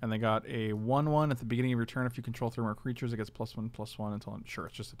 And they got a 1/1 at the beginning of your turn. If you control 3 more creatures, it gets +1/+1 until I'm sure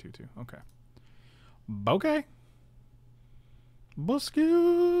it's just a 2/2. Okay. Okay.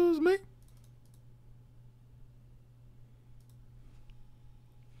 Excuse me.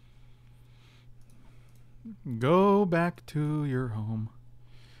 Go back to your home,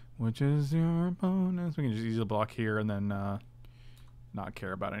 which is your opponent. We can just easily block here and then not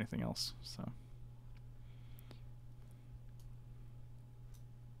care about anything else. So.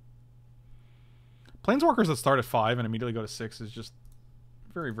 Planeswalkers that start at 5 and immediately go to 6 is just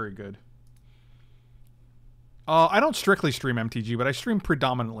very, very good. I don't strictly stream MTG, but I stream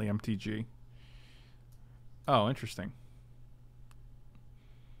predominantly MTG. Oh, interesting.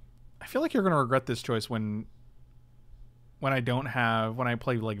 I feel like you're going to regret this choice when I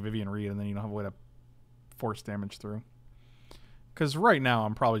play like Vivian Reed and then you don't have a way to force damage through. Because right now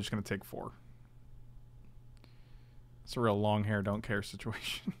I'm probably just going to take 4. It's a real long hair, don't care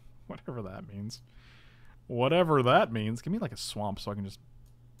situation. Whatever that means. Whatever that means. Give me like a swamp so I can just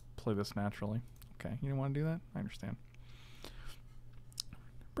play this naturally. Okay, you don't want to do that? I understand.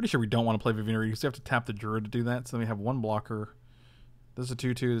 Pretty sure we don't want to play Vivian Reed because you have to tap the Druid to do that. So then we have 1 blocker. This is a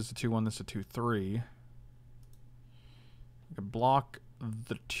 2/2, this is a 2/1, this is a 2/3. We can block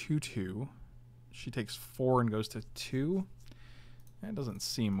the 2/2. She takes 4 and goes to 2. That doesn't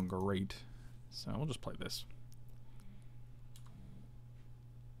seem great. So we'll just play this.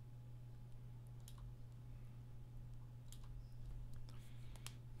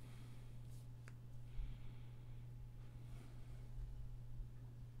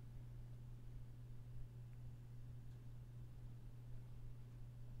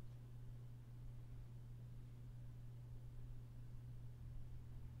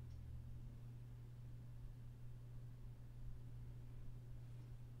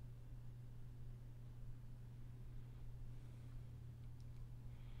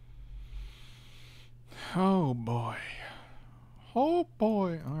 Oh boy. Oh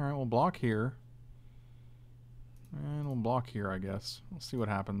boy. Alright, we'll block here. And we'll block here, I guess. We'll see what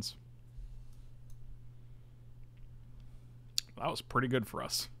happens. That was pretty good for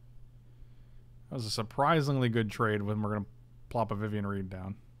us. That was a surprisingly good trade when we're going to plop a Vivian Reed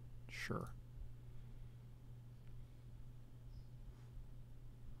down. Sure.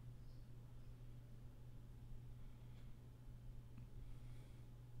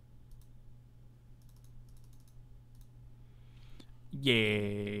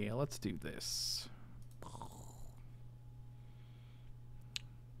 Yeah, let's do this.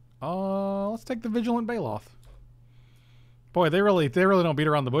 Let's take the Vigilant Baloth. Boy, they really don't beat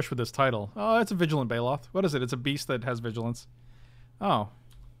around the bush with this title. Oh, it's a Vigilant Baloth. What is it? It's a beast that has vigilance. Oh. All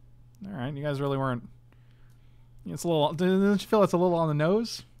right, you guys really weren't. It's a little. Didn't you feel it's a little on the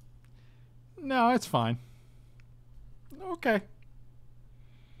nose? No, it's fine. Okay.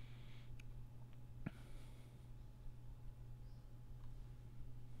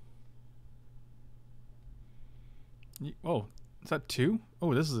 Oh, is that 2?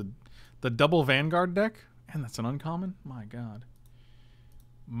 Oh, this is the double Vanguard deck? And that's an uncommon? My God.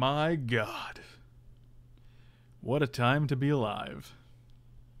 My God. What a time to be alive.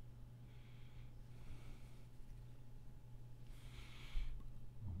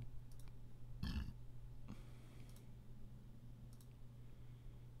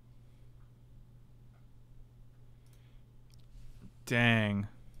 Dang.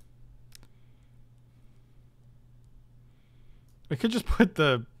 We could just put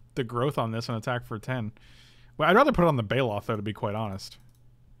the growth on this and attack for 10. Well, I'd rather put it on the Baloth, though, to be quite honest.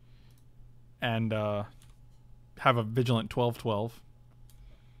 And have a Vigilant 12/12.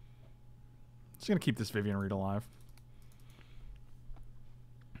 Just going to keep this Vivian Reed alive.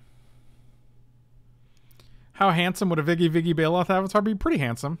 How handsome would a Viggy Baloth avatar be? Pretty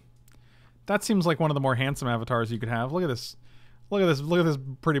handsome. That seems like one of the more handsome avatars you could have. Look at this. Look at this. Look at this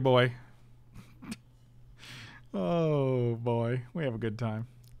pretty boy. Oh, boy. We have a good time.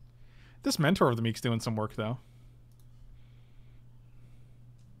 This Mentor of the Meek's doing some work, though.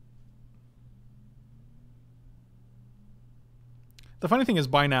 The funny thing is,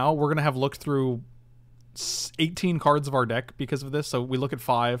 by now, we're going to have looked through 18 cards of our deck because of this. So we look at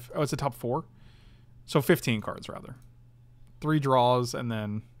 5. Oh, it's a top 4. So 15 cards, rather. 3 draws, and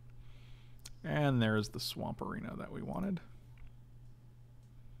then... And there's the Swamp Arena that we wanted.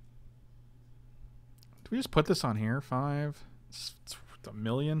 Do we just put this on here? 5? It's a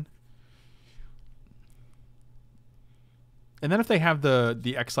million. And then if they have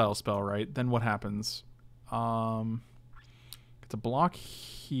the Exile spell, right, then what happens? It's a block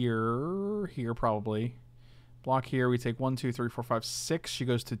here. Here, probably. Block here. We take 1, 2, 3, 4, 5, 6. She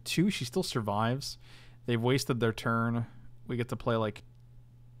goes to 2. She still survives. They've wasted their turn. We get to play, like,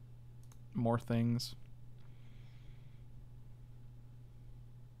 more things.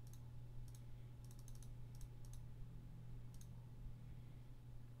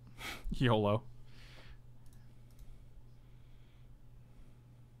 YOLO.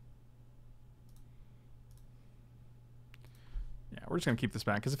 Yeah, we're just going to keep this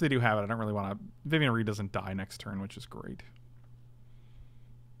back, because if they do have it, I don't really want to... Vivian Reed doesn't die next turn, which is great.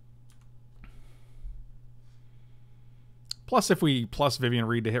 Plus, if we plus Vivian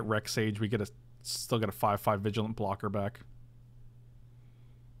Reed to hit Rex Sage, we get still get a 5/5 Vigilant blocker back.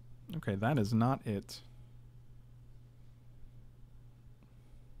 Okay, that is not it.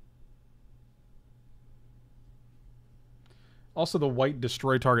 Also, the white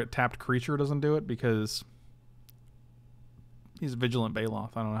destroy target tapped creature doesn't do it because he's Vigilant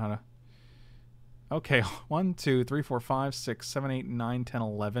Baloth. I don't know how to... Okay, 1, 2, 3, 4, 5, 6, 7, 8, 9, 10,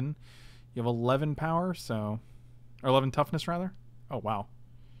 11. You have 11 power, so... Or 11 toughness, rather? Oh, wow.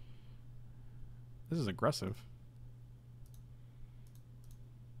 This is aggressive.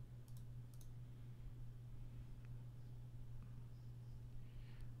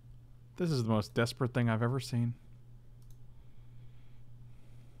 This is the most desperate thing I've ever seen.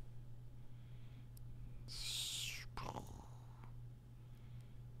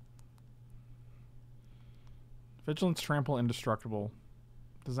 Vigilance, Trample, Indestructible.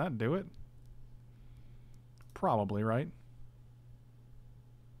 Does that do it? Probably, right?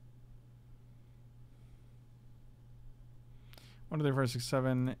 One, 2, 3, 4, 6,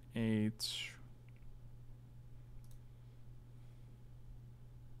 7, 8.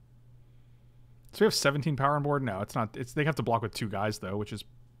 So we have 17 power on board? No, it's not. They have to block with 2 guys, though, which is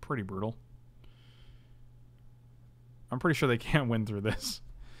pretty brutal. I'm pretty sure they can't win through this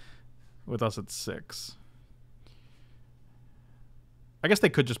with us at 6. I guess they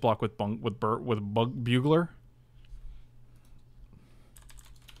could just block with Bugler.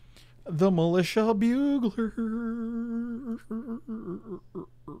 The Militia Bugler.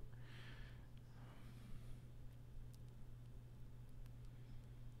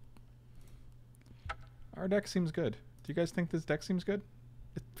 Our deck seems good. Do you guys think this deck seems good?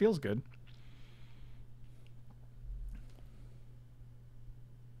 It feels good.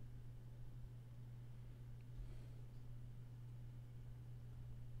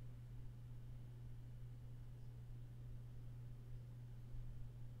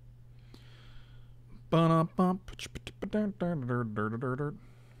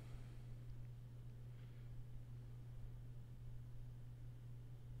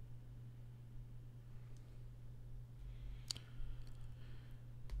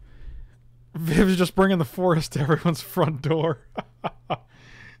 Viv's just bringing the forest to everyone's front door.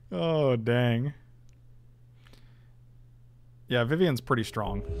 Oh, dang. Yeah, Vivian's pretty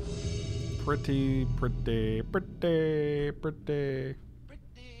strong. Pretty.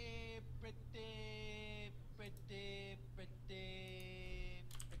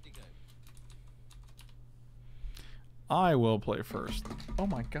 I will play first. Oh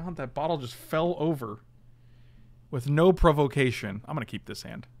my god, that bottle just fell over. With no provocation. I'm going to keep this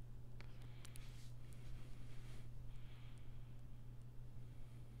hand.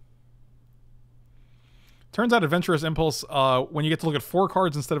 Turns out Adventurous Impulse, when you get to look at 4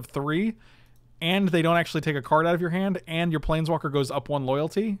 cards instead of 3, and they don't actually take a card out of your hand, and your Planeswalker goes up 1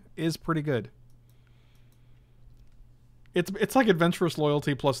 loyalty, is pretty good. It's like Adventurous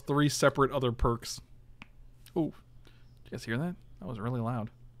Loyalty plus 3 separate other perks. Ooh. Did you guys hear that? That was really loud.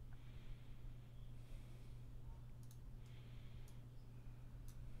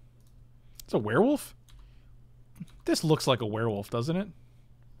 It's a werewolf? This looks like a werewolf, doesn't it?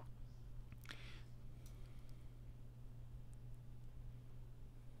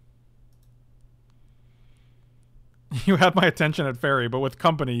 You had my attention at Fairy, but with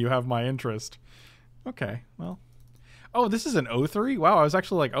company, you have my interest. Okay, well. Oh, this is an 0-3? Wow, I was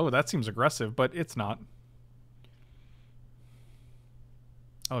actually like, oh, that seems aggressive, but it's not.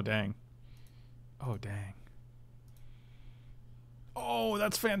 Oh, dang. Oh, dang. Oh,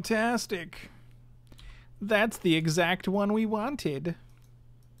 that's fantastic. That's the exact one we wanted.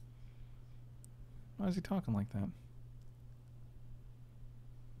 Why is he talking like that?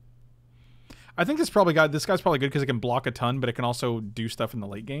 I think this guy's probably good because it can block a ton, but it can also do stuff in the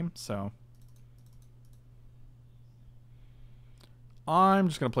late game, so. I'm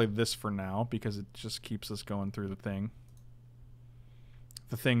just going to play this for now because it just keeps us going through the thing.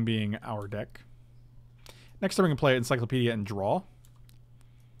 The thing being our deck. Next time we can play Encyclopedia and draw.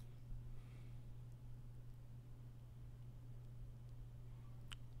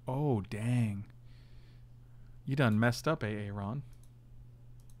 Oh, dang. You done messed up, Aaron.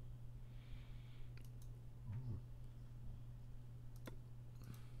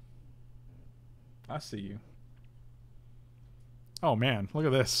 I see you. Oh man, look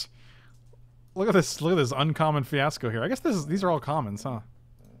at this. Look at this uncommon fiasco here. I guess these are all commons, huh?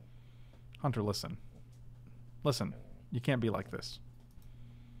 Hunter, listen. Listen. You can't be like this.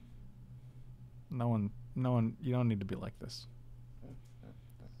 No one, you don't need to be like this.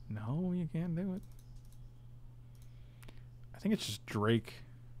 No, you can't do it. I think it's just Drake.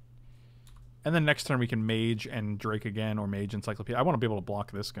 And then next turn we can Mage and Drake again, or Mage Encyclopedia. I want to be able to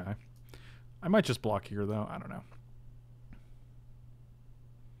block this guy. I might just block here, though. I don't know.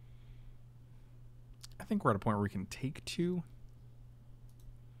 I think we're at a point where we can take 2.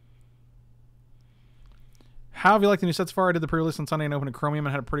 How have you liked the new sets far? I did the pre-release on Sunday and opened a Chromium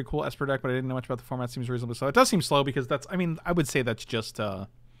and had a pretty cool Esper deck, but I didn't know much about the format. Seems reasonably slow. It does seem slow because that's, I mean, I would say that's just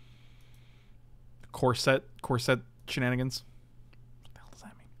core set shenanigans. What the hell does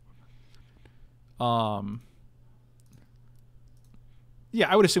that mean? Yeah,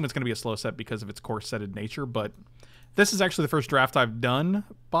 I would assume it's going to be a slow set because of its core-setted nature, but this is actually the first draft I've done,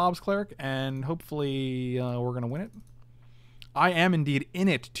 Bob's Cleric, and hopefully we're going to win it. I am indeed in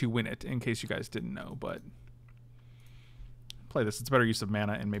it to win it, in case you guys didn't know, but play this. It's better use of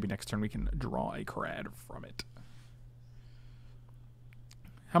mana, and maybe next turn we can draw a Crad from it.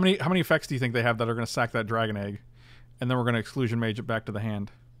 How many effects do you think they have that are going to sack that Dragon Egg, and then we're going to Exclusion Mage it back to the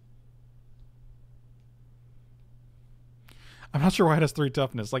hand? I'm not sure why it has 3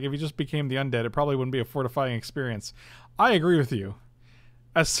 toughness. Like, if he just became the undead, it probably wouldn't be a fortifying experience. I agree with you.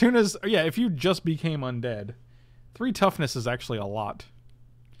 As soon as... Yeah, if you just became undead, 3 toughness is actually a lot.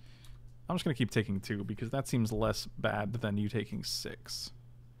 I'm just going to keep taking 2, because that seems less bad than you taking 6.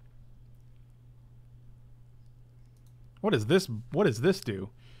 What does this do?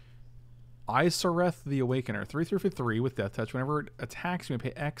 Isoreth the Awakener. 3/3 for 3 with Death Touch. Whenever it attacks, you may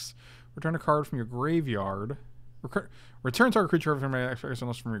pay X. Return a card from your graveyard... Return target creature from your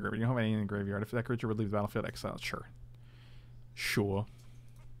unless from your graveyard. You don't have any in the graveyard. If that creature would leave the battlefield, exiled. Sure. Sure.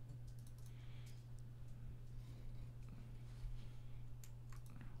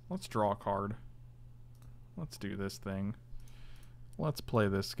 Let's draw a card. Let's do this thing. Let's play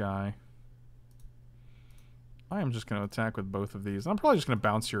this guy. I am just going to attack with both of these. I'm probably just going to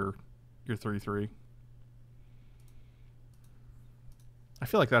bounce your 3/3. I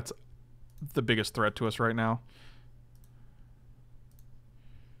feel like that's the biggest threat to us right now.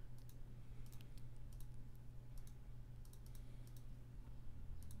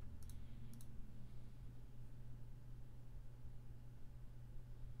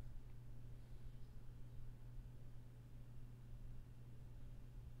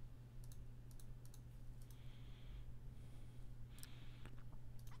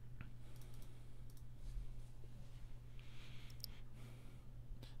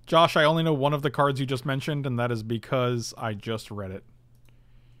 Josh, I only know one of the cards you just mentioned, and that is because I just read it.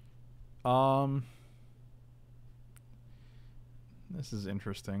 This is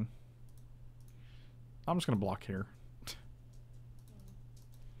interesting. I'm just going to block here.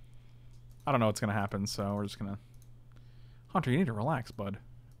 I don't know what's going to happen, so we're just going to... Hunter, you need to relax, bud.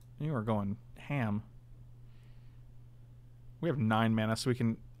 You are going ham. We have 9 mana, so we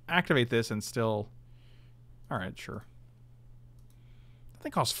can activate this and still... Alright, sure. That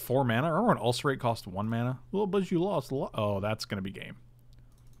thing costs 4 mana. Remember when Ulcerate cost 1 mana? Well, but you lost a lot. Oh, that's going to be game.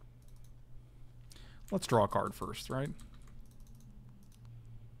 Let's draw a card first, right?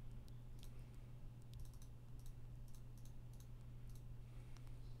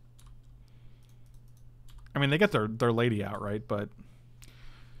 I mean, they get their lady out, right? But...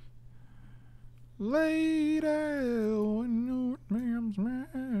 Lady, when your man's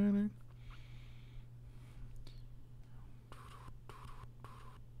mad.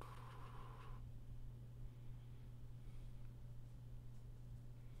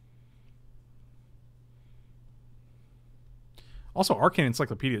 Also, Arcane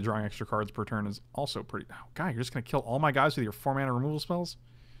Encyclopedia drawing extra cards per turn is also pretty... Oh, God, you're just going to kill all my guys with your 4 mana removal spells?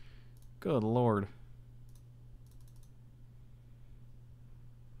 Good lord.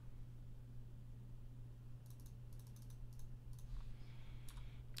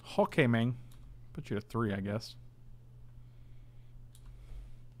 Okay, man. Put you to 3, I guess.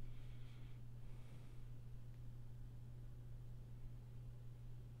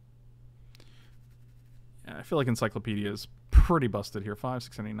 Yeah, I feel like Encyclopedia is pretty busted here. 5,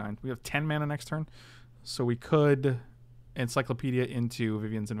 6, 7, 8, 9. We have 10 mana next turn, so we could Encyclopedia into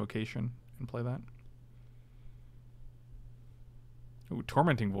Vivian's Invocation and play that. Ooh,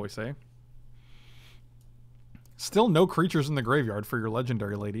 Tormenting Voice, eh? Still no creatures in the graveyard for your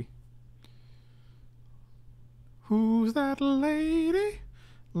legendary lady. Who's that lady?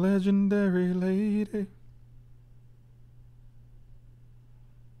 Legendary lady.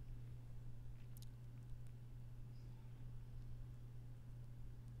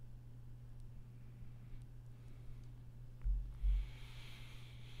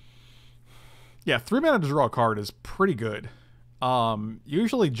 Yeah, 3 mana to draw a card is pretty good.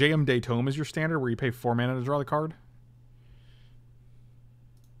 Usually JM Day Tome is your standard, where you pay 4 mana to draw the card.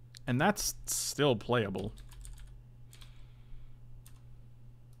 And that's still playable.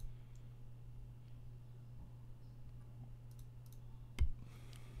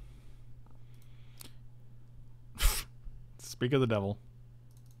 Speak of the devil.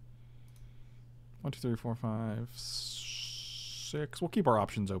 1, 2, 3, 4, 5, 6. We'll keep our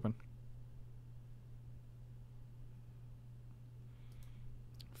options open.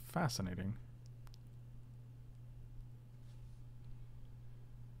 Fascinating.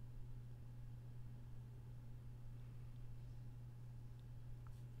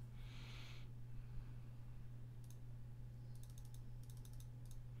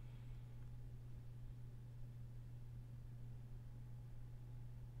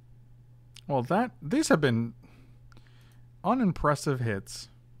 Well, these have been unimpressive hits.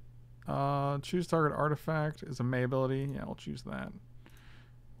 Choose target artifact is a May ability. Yeah, we'll choose that.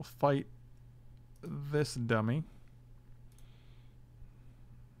 We'll fight this dummy.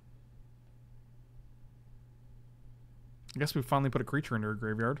 I guess we finally put a creature into our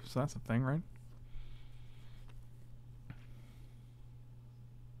graveyard, so that's a thing, right?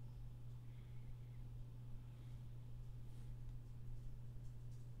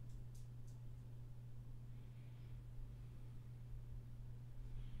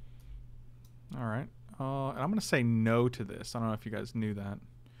 Alright. And I'm going to say no to this. I don't know if you guys knew that.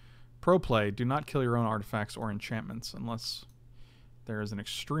 Pro play, do not kill your own artifacts or enchantments unless there is an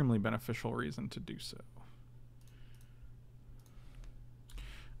extremely beneficial reason to do so.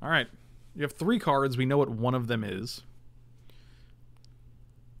 Alright. You have 3 cards. We know what one of them is.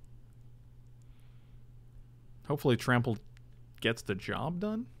 Hopefully Trample gets the job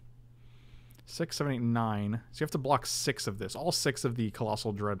done. 6, 7, 8, 9. So you have to block 6 of this. All 6 of the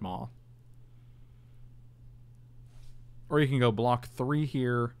Colossal Dreadmaw. Or you can go block 3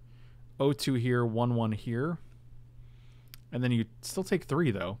 here, O2 here, 1/1 here. And then you still take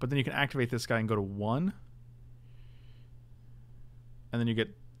 3 though. But then you can activate this guy and go to 1. And then you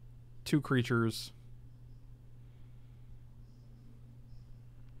get 2 creatures.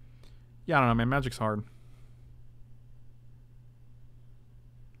 Yeah, I don't know, man. Magic's hard.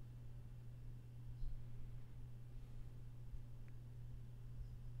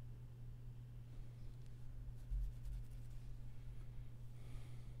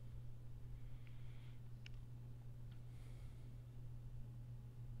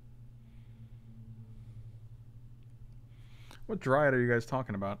 What Dryad are you guys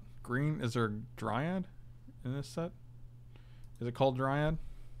talking about? Green? Is there a Dryad in this set? Is it called Dryad?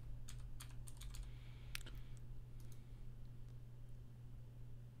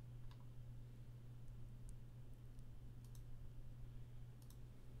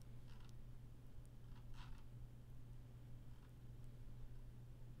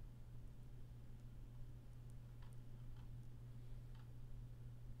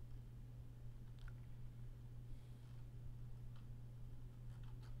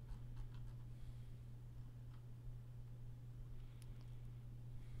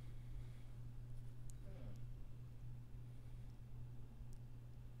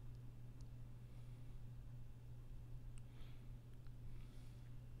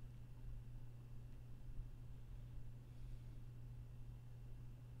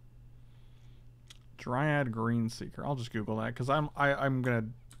 Dryad Green Seeker. I'll just Google that because I'm gonna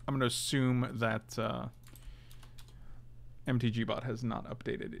assume that MTGBot has not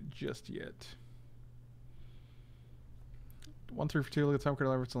updated it just yet. 1/3 for 2. Look at the top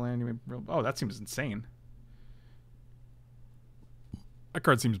card lever to land. You may, oh, that seems insane. That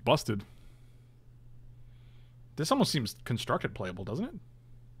card seems busted. This almost seems constructed playable, doesn't it?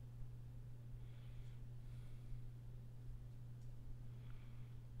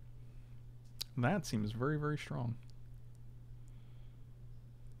 That seems very, very strong.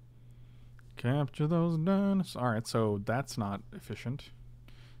 Capture those dinosaurs. Alright, so that's not efficient.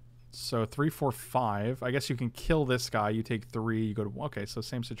 So 3, 4, 5. I guess you can kill this guy. You take 3. You go to... Okay, so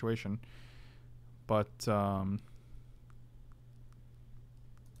same situation. But, yeah,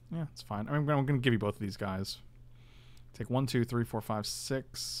 it's fine. I mean, I'm going to give you both of these guys. Take 1, 2, 3, 4, 5,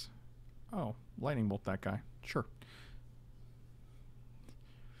 6. Oh, lightning bolt that guy. Sure.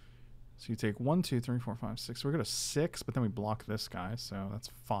 So you take 1, 2, 3, 4, 5, 6. So we go to 6, but then we block this guy, so that's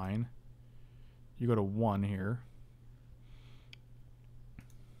fine. You go to 1 here.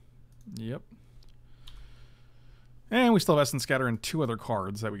 Yep. And we still have Essence Scatter and 2 other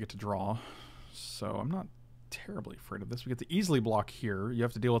cards that we get to draw. So I'm not terribly afraid of this. We get to easily block here. You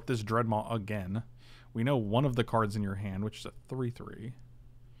have to deal with this Dreadmaw again. We know one of the cards in your hand, which is a 3/3.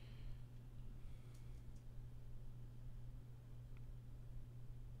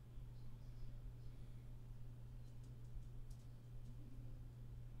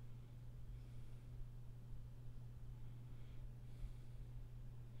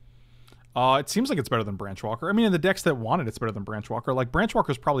 It seems like it's better than Branchwalker. I mean, in the decks that want it, it's better than Branchwalker. Like,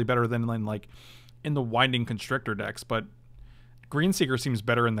 Branchwalker's probably better than like in the Winding Constrictor decks, but Greenseeker seems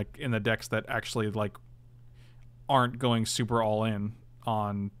better in the decks that actually like aren't going super all in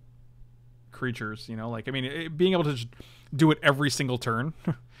on creatures. You know, like I mean, being able to just do it every single turn,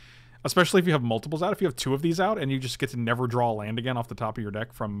 especially if you have multiples out. If you have 2 of these out and you just get to never draw a land again off the top of your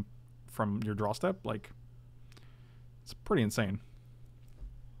deck from your draw step, like it's pretty insane.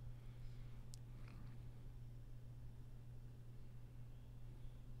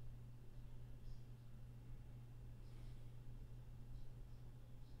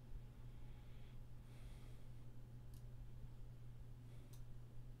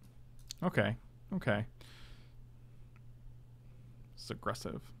 Okay, okay. It's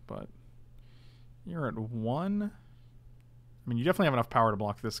aggressive, but you're at 1. I mean, you definitely have enough power to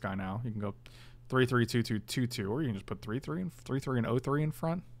block this guy now. You can go 3, 3, 2, 2, 2, 2, or you can just put 3, 3, and 3, 3, and 0, 3 in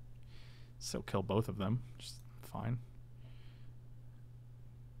front. Still kill both of them. Just fine.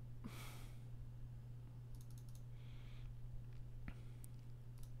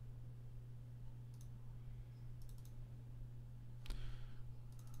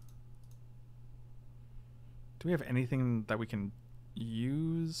 Do we have anything that we can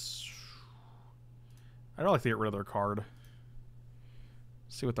use? I'd like to get rid of their card.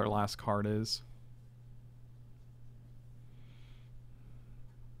 See what their last card is.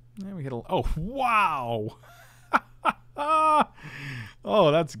 Yeah, we hit a... Oh, wow!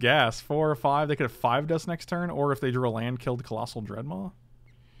 Oh, that's gas. 4 or 5. They could have 5'd us next turn, or if they drew a land, killed Colossal Dreadmaw.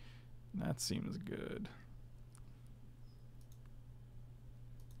 That seems good.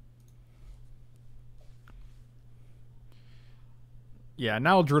 Yeah,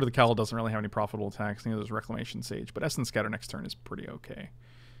 now Druid of the Cowl doesn't really have any profitable attacks. Neither does Reclamation Sage, but Essence Scatter next turn is pretty okay.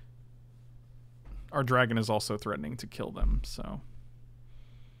 Our dragon is also threatening to kill them, so...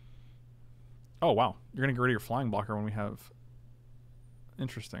 Oh, wow. You're going to get rid of your flying blocker when we have...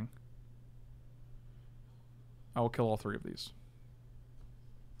 Interesting. I will kill all 3 of these.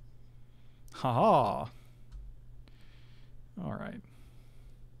 Haha. All right.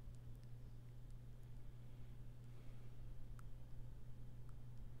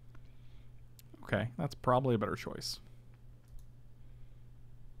 Okay, that's probably a better choice.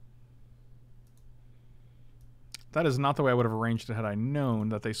 That is not the way I would have arranged it had I known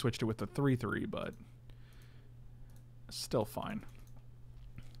that they switched it with the 3/3, but still fine.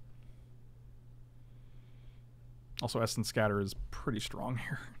 Also, Essence Scatter is pretty strong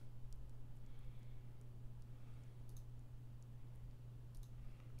here.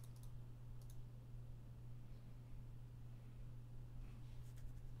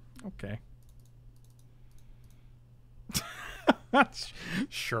 Okay.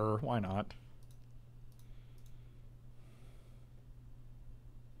 Sure, why not?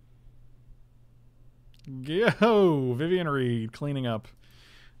 Yo, Vivian Reed cleaning up.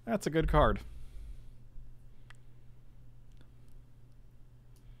 That's a good card.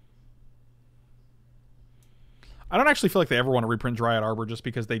 I don't actually feel like they ever want to reprint Dryad Arbor just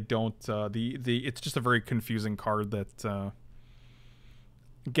because they don't. It's just a very confusing card that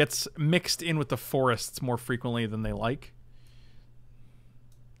gets mixed in with the forests more frequently than they like.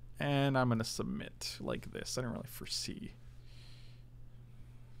 And I'm going to submit like this. I don't really foresee.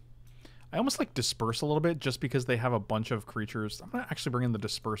 I almost like Disperse a little bit just because they have a bunch of creatures. I'm going to actually bring in the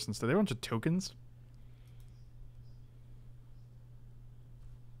Disperse instead. They have a bunch of tokens.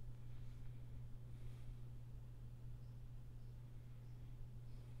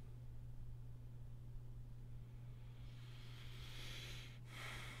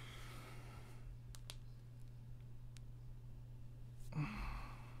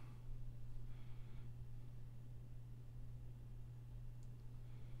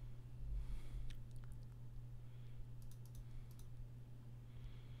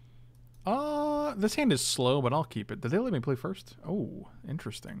 This hand is slow, but I'll keep it. Did they let me play first? Oh,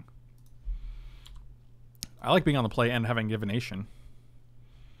 interesting. I like being on the play and having divination.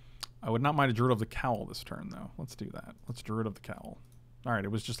 I would not mind a Druid of the Cowl this turn, though. Let's do that. Let's Druid of the Cowl. All right,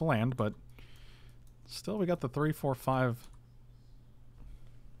 it was just a land, but still we got the 3, 4, 5.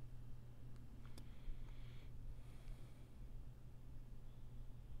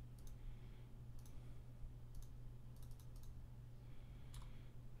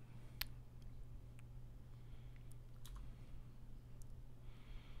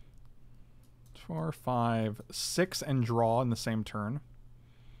 Four, 5, 6, and draw in the same turn.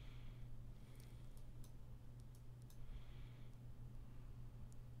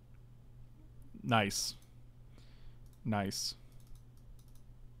 Nice. Nice.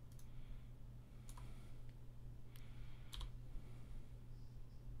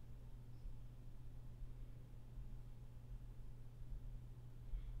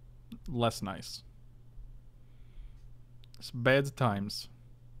 Less nice. It's bad times.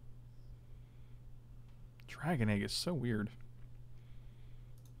 Dragon Egg is so weird.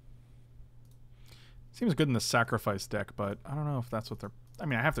 Seems good in the sacrifice deck, but I don't know if that's what they're... I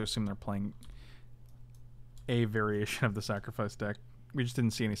mean, I have to assume they're playing a variation of the sacrifice deck. We just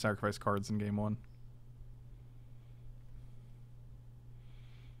didn't see any sacrifice cards in game 1.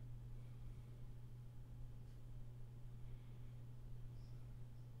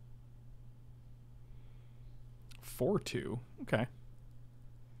 Four, 2. Okay.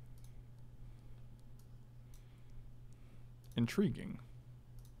 Intriguing.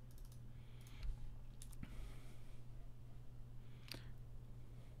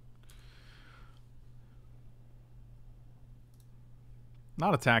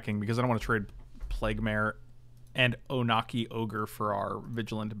 Not attacking because I don't want to trade Plague Mare and Onaki Ogre for our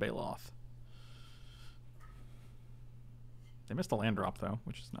Vigilant Baloth. They missed a land drop though,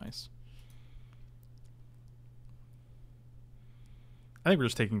 which is nice. I think we're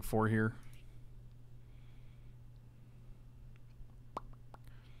just taking 4 here.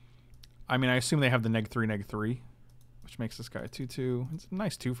 I mean, I assume they have the -3/-3, which makes this guy a 2/2. It's a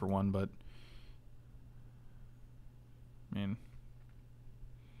nice 2 for 1, but I mean,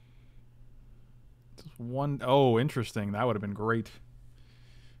 it's one. Oh, interesting. That would have been great.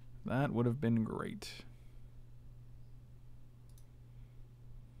 That would have been great.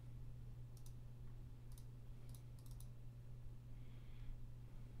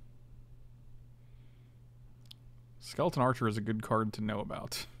 Skeleton Archer is a good card to know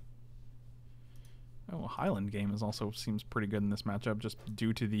about. Oh, Highland game is also seems pretty good in this matchup, just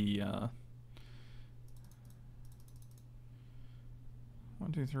due to the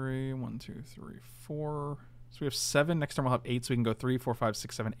 1, 2, 3, 1, 2, 3, 4. So we have 7. Next turn we'll have 8, so we can go 3, 4, 5,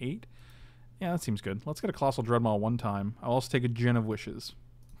 6, 7, 8. Yeah, that seems good. Let's get a Colossal Dreadmaw one time. I'll also take a Gin of Wishes.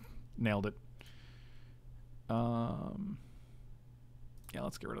 Nailed it. Yeah,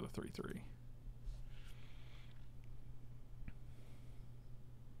 let's get rid of the 3, 3.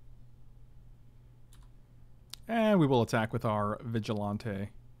 And we will attack with our Vigilante.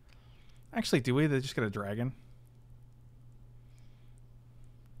 Actually, do we? They just get a dragon?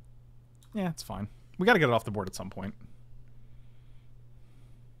 Yeah, it's fine. We got to get it off the board at some point.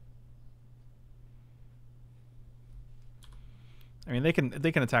 I mean,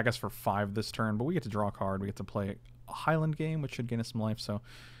 they can attack us for 5 this turn, but we get to draw a card. We get to play a Highland game, which should gain us some life. So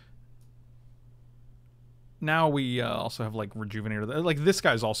now we also have like Rejuvenator. Like this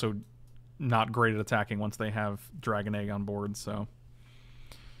guy's also not great at attacking once they have Dragon Egg on board. So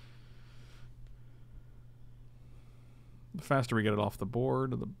the faster we get it off the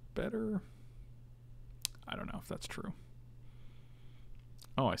board, the better. I don't know if that's true.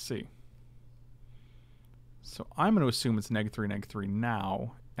 Oh, I see. So I'm going to assume it's -3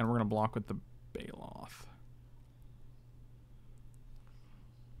 now, and we're going to block with the Baloth.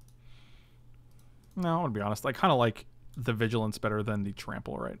 No, I want to be honest. I kind of like the Vigilance better than the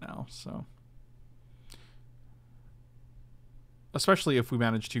Trample right now. So, especially if we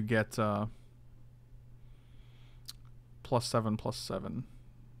manage to get +7/+7.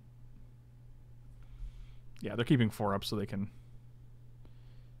 Yeah, they're keeping 4 up so they can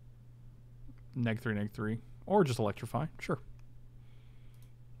 -3. Or just Electrify. Sure.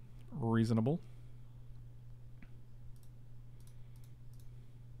 Reasonable.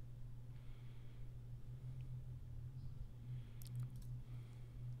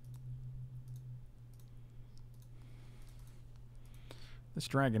 This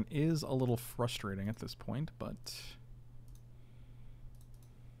dragon is a little frustrating at this point, but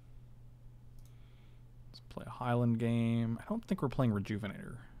let's play a Highland game. I don't think we're playing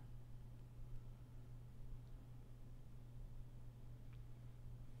Rejuvenator.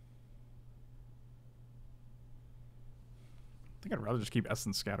 I think I'd rather just keep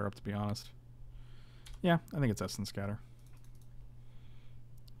Essence Scatter up, to be honest. Yeah, I think it's Essence Scatter.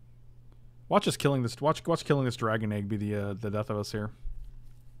 Watch us killing this. Watch killing this Dragon Egg be the death of us here.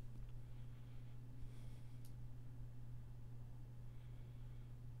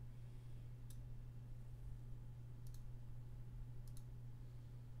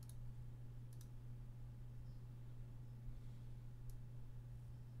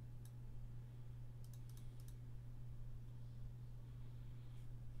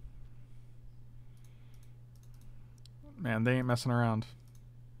 Man, they ain't messing around.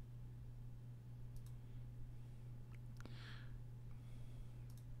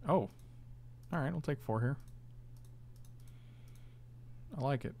 Oh. Alright, we'll take 4 here. I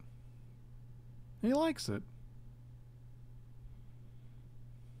like it. He likes it.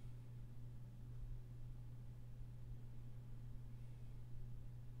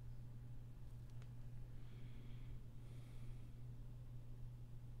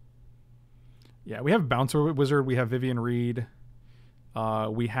 Yeah, we have Bouncer Wizard, we have Vivian Reed,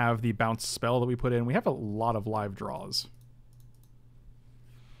 we have the bounce spell that we put in. We have a lot of live draws.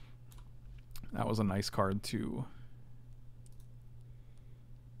 That was a nice card too.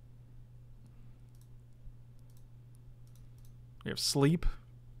 We have Sleep.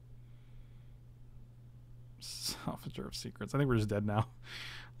 Officer of Secrets. I think we're just dead now.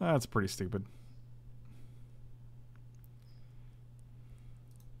 That's pretty stupid.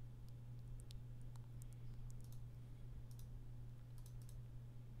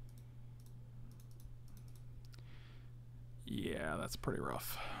 Yeah, that's pretty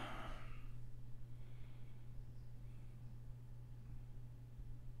rough.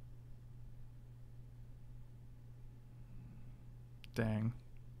 Dang.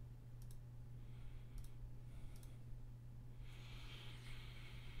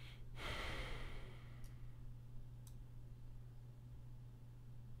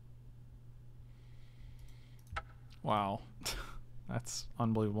 Wow. That's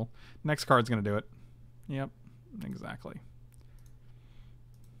unbelievable. Next card's going to do it. Yep, exactly.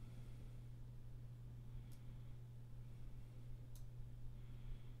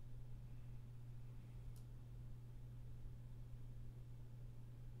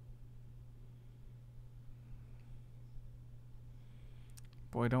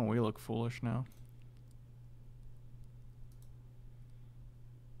 Boy, don't we look foolish now.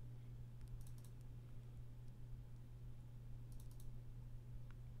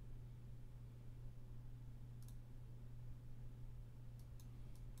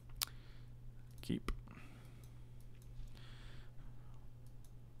 Keep.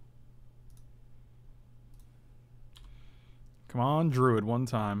 Come on, Druid, one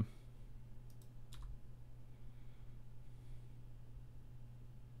time.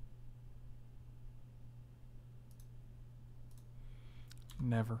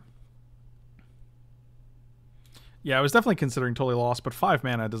 Never. Yeah, I was definitely considering totally lost, but 5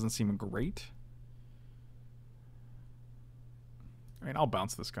 mana doesn't seem great. I mean, I'll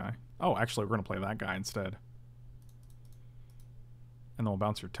bounce this guy. Oh, actually, we're going to play that guy instead. And then we'll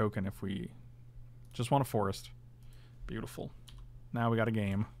bounce your token if we just want a forest. Beautiful. Now we got a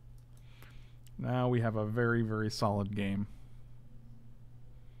game. Now we have a very, very solid game.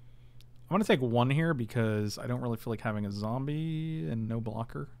 I'm going to take 1 here because I don't really feel like having a zombie and no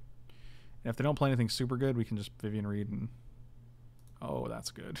blocker. And if they don't play anything super good, we can just Vivian Reed and... Oh,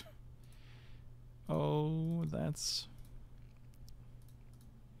 that's good. Oh, that's...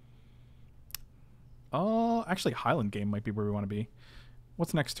 Oh, actually, Highland game might be where we want to be.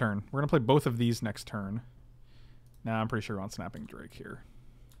 What's next turn? We're going to play both of these next turn. Nah, I'm pretty sure we're on Snapping Drake here.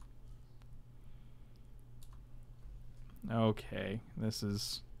 Okay, this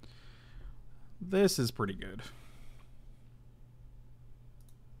is pretty good.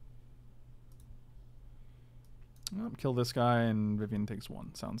 Oh, kill this guy and Vivian takes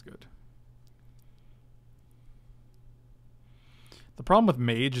 1. Sounds good. The problem with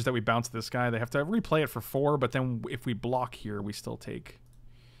Mage is that we bounce this guy. They have to replay it for 4, but then if we block here, we still take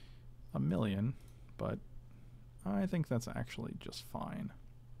 1,000,000. But I think that's actually just fine.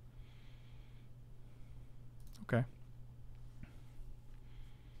 Okay.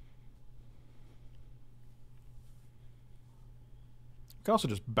 We could also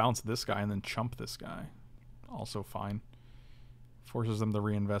just bounce this guy and then chump this guy. Also fine. Forces them to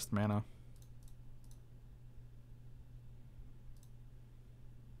reinvest mana.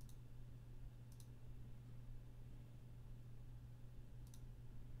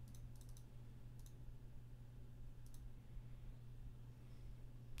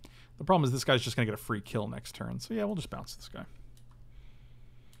 The problem is this guy's just going to get a free kill next turn. So yeah, we'll just bounce this guy.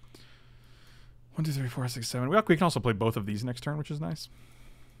 1, 2, 3, 4, 6, 7. We can also play both of these next turn, which is nice.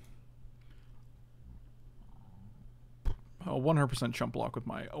 Oh, 100% chump block with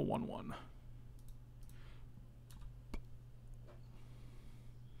my 0/1/1.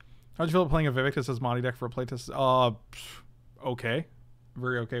 How'd you feel about playing a Vivectus as Monty deck for a playtest? Okay.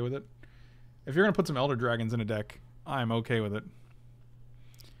 Very okay with it. If you're going to put some Elder Dragons in a deck, I'm okay with it.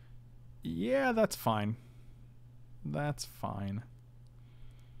 Yeah, that's fine. That's fine.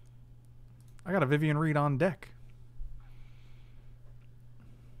 I got a Vivian Reed on deck.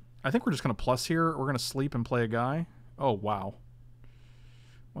 I think we're just going to plus here. We're going to sleep and play a guy. Oh, wow.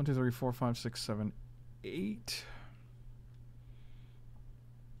 1, 2, 3, 4, 5, 6, 7, 8.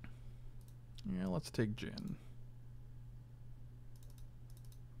 Yeah, let's take Jin.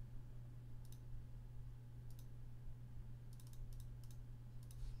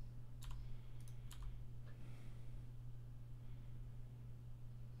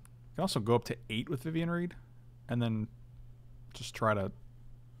 You can also go up to 8 with Vivian Reed and then just try to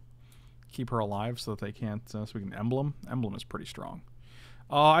keep her alive so that they can't, so we can Emblem. Emblem is pretty strong.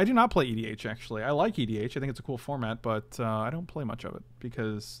 I do not play EDH, actually. I like EDH. I think it's a cool format, but I don't play much of it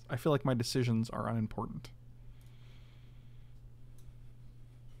because I feel like my decisions are unimportant.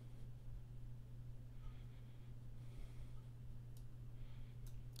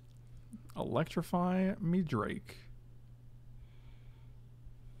 Electrify me, Drake.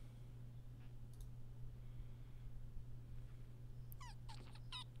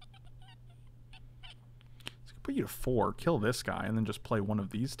 Put you to 4, kill this guy, and then just play one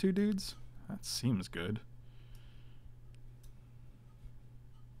of these 2 dudes? That seems good.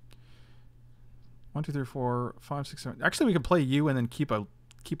 1, 2, 3, 4, 5, 6, 7. Actually, we could play you and then keep a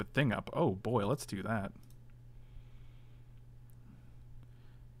thing up. Oh boy, let's do that.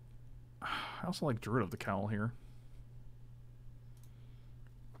 I also like Druid of the Cowl here.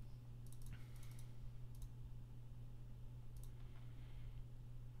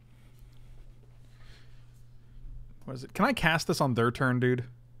 What is it? Can I cast this on their turn, dude?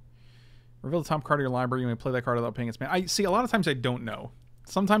 Reveal the top card of your library. You may play that card without paying its mana. I see. A lot of times I don't know.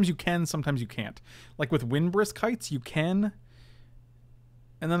 Sometimes you can. Sometimes you can't. Like with Windbrisk Heights, you can.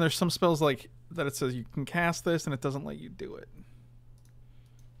 And then there's some spells like that. It says you can cast this, and it doesn't let you do it.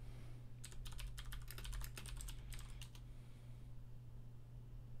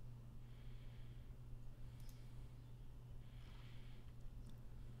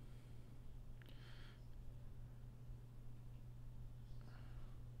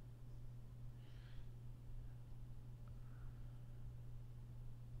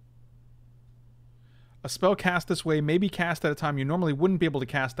 A spell cast this way may be cast at a time you normally wouldn't be able to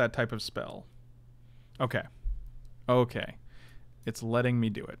cast that type of spell. Okay. Okay. It's letting me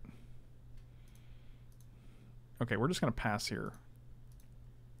do it. Okay, we're just going to pass here.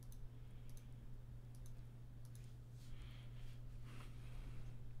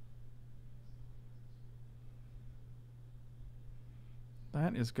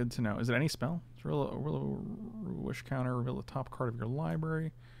 That is good to know. Is it any spell? Reveal a wish counter, reveal the top card of your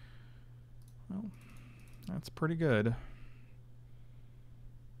library. Well, that's pretty good.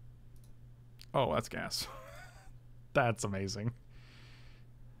 Oh, that's gas. That's amazing.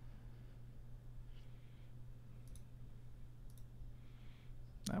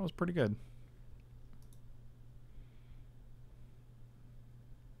 That was pretty good.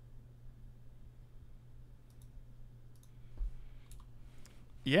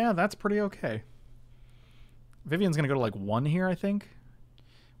 Yeah, that's pretty okay. Vivian's going to go to like 1 here, I think.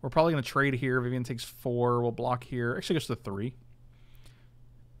 We're probably going to trade here. Vivian takes 4. We'll block here. Actually goes to 3.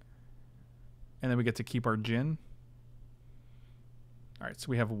 And then we get to keep our Djinn. All right, so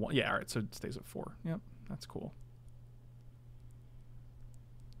we have 1. Yeah, all right, so it stays at 4. Yep, that's cool.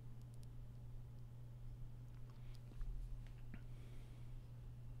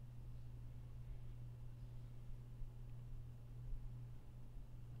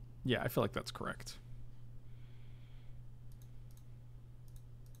 Yeah, I feel like that's correct.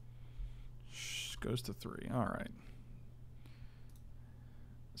 Goes to 3. All right.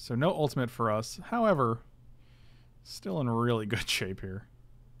 So no ultimate for us. However, still in really good shape here.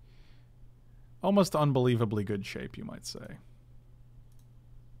 Almost unbelievably good shape, you might say.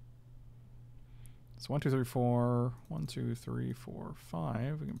 So 1, 2, 3, 4. 1, 2, 3, 4,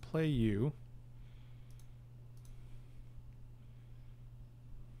 5. We can play you.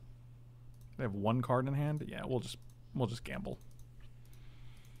 They have 1 card in hand. Yeah, we'll just gamble.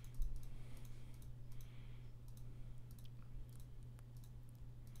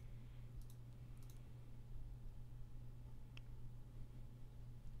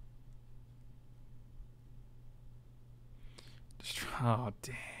 Oh,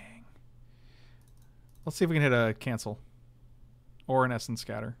 dang. Let's see if we can hit a cancel. Or an Essence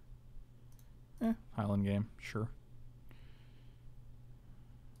Scatter. Highland game, sure.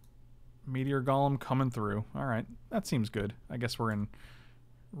 Meteor Golem coming through. Alright, that seems good. I guess we're in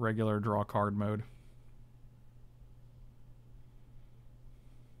regular draw card mode.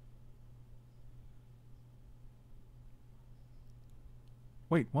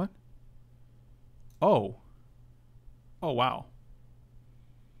 Wait, what? Oh. Oh, wow.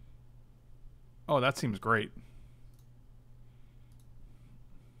 Oh, that seems great.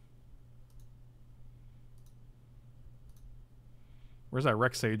 Where's that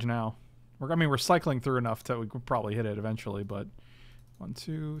Rex Sage now? I mean, we're cycling through enough that we could probably hit it eventually, but 1,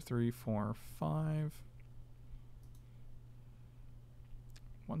 2, 3, 4, 5.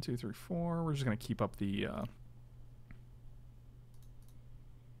 1, 2, 3, 4. We're just gonna keep up the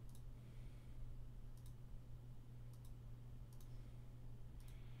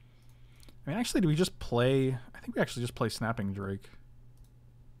I mean, actually, do we just play... I think we actually just play Snapping Drake.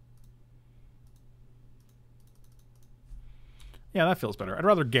 Yeah, that feels better. I'd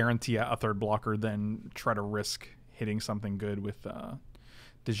rather guarantee a 3rd blocker than try to risk hitting something good with the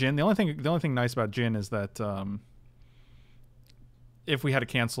Djinn. The only thing nice about Djinn is that if we had a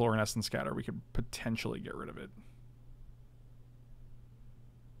cancel or an Essence Scatter, we could potentially get rid of it.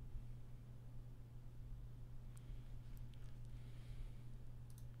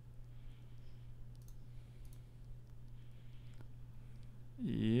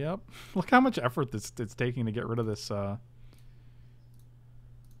 Yep. Look how much effort it's taking to get rid of this.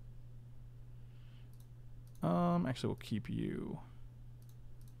 Actually, we'll keep you.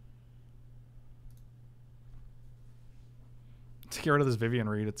 To get rid of this Vivian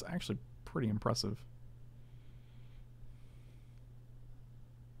read, it's actually pretty impressive.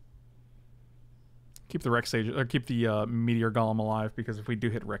 Keep the Rex Sage, or keep the Meteor Golem alive, because if we do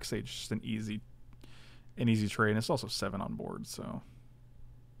hit Rex Sage, it's just an easy trade. And it's also 7 on board, so.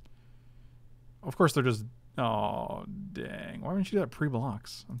 Of course, they're just... Oh, dang. Why wouldn't you do that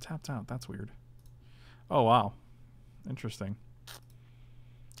pre-blocks? I'm tapped out. That's weird. Oh, wow. Interesting.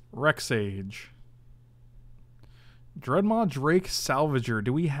 Rex Sage. Dreadmaw Drake Salvager.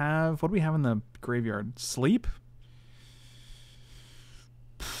 Do we have... What do we have in the graveyard? Sleep?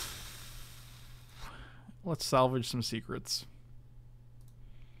 Let's salvage some secrets.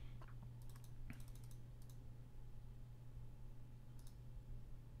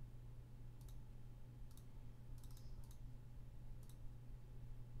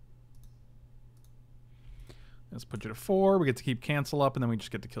 Let's put you to 4. We get to keep cancel up, and then we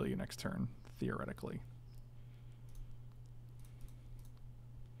just get to kill you next turn. theoretically.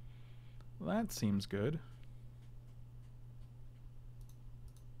 That seems good.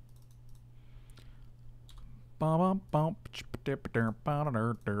 Good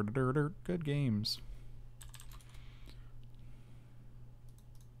games.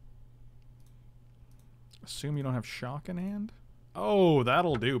 Assume you don't have shock in hand? Oh,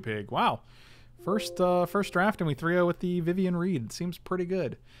 that'll do, Pig. Wow. First draft, and we 3-0 with the Vivian Reed. Seems pretty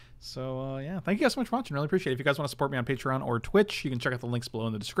good. So, yeah, thank you guys so much for watching. Really appreciate it. If you guys want to support me on Patreon or Twitch, you can check out the links below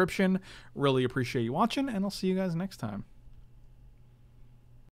in the description. Really appreciate you watching, and I'll see you guys next time.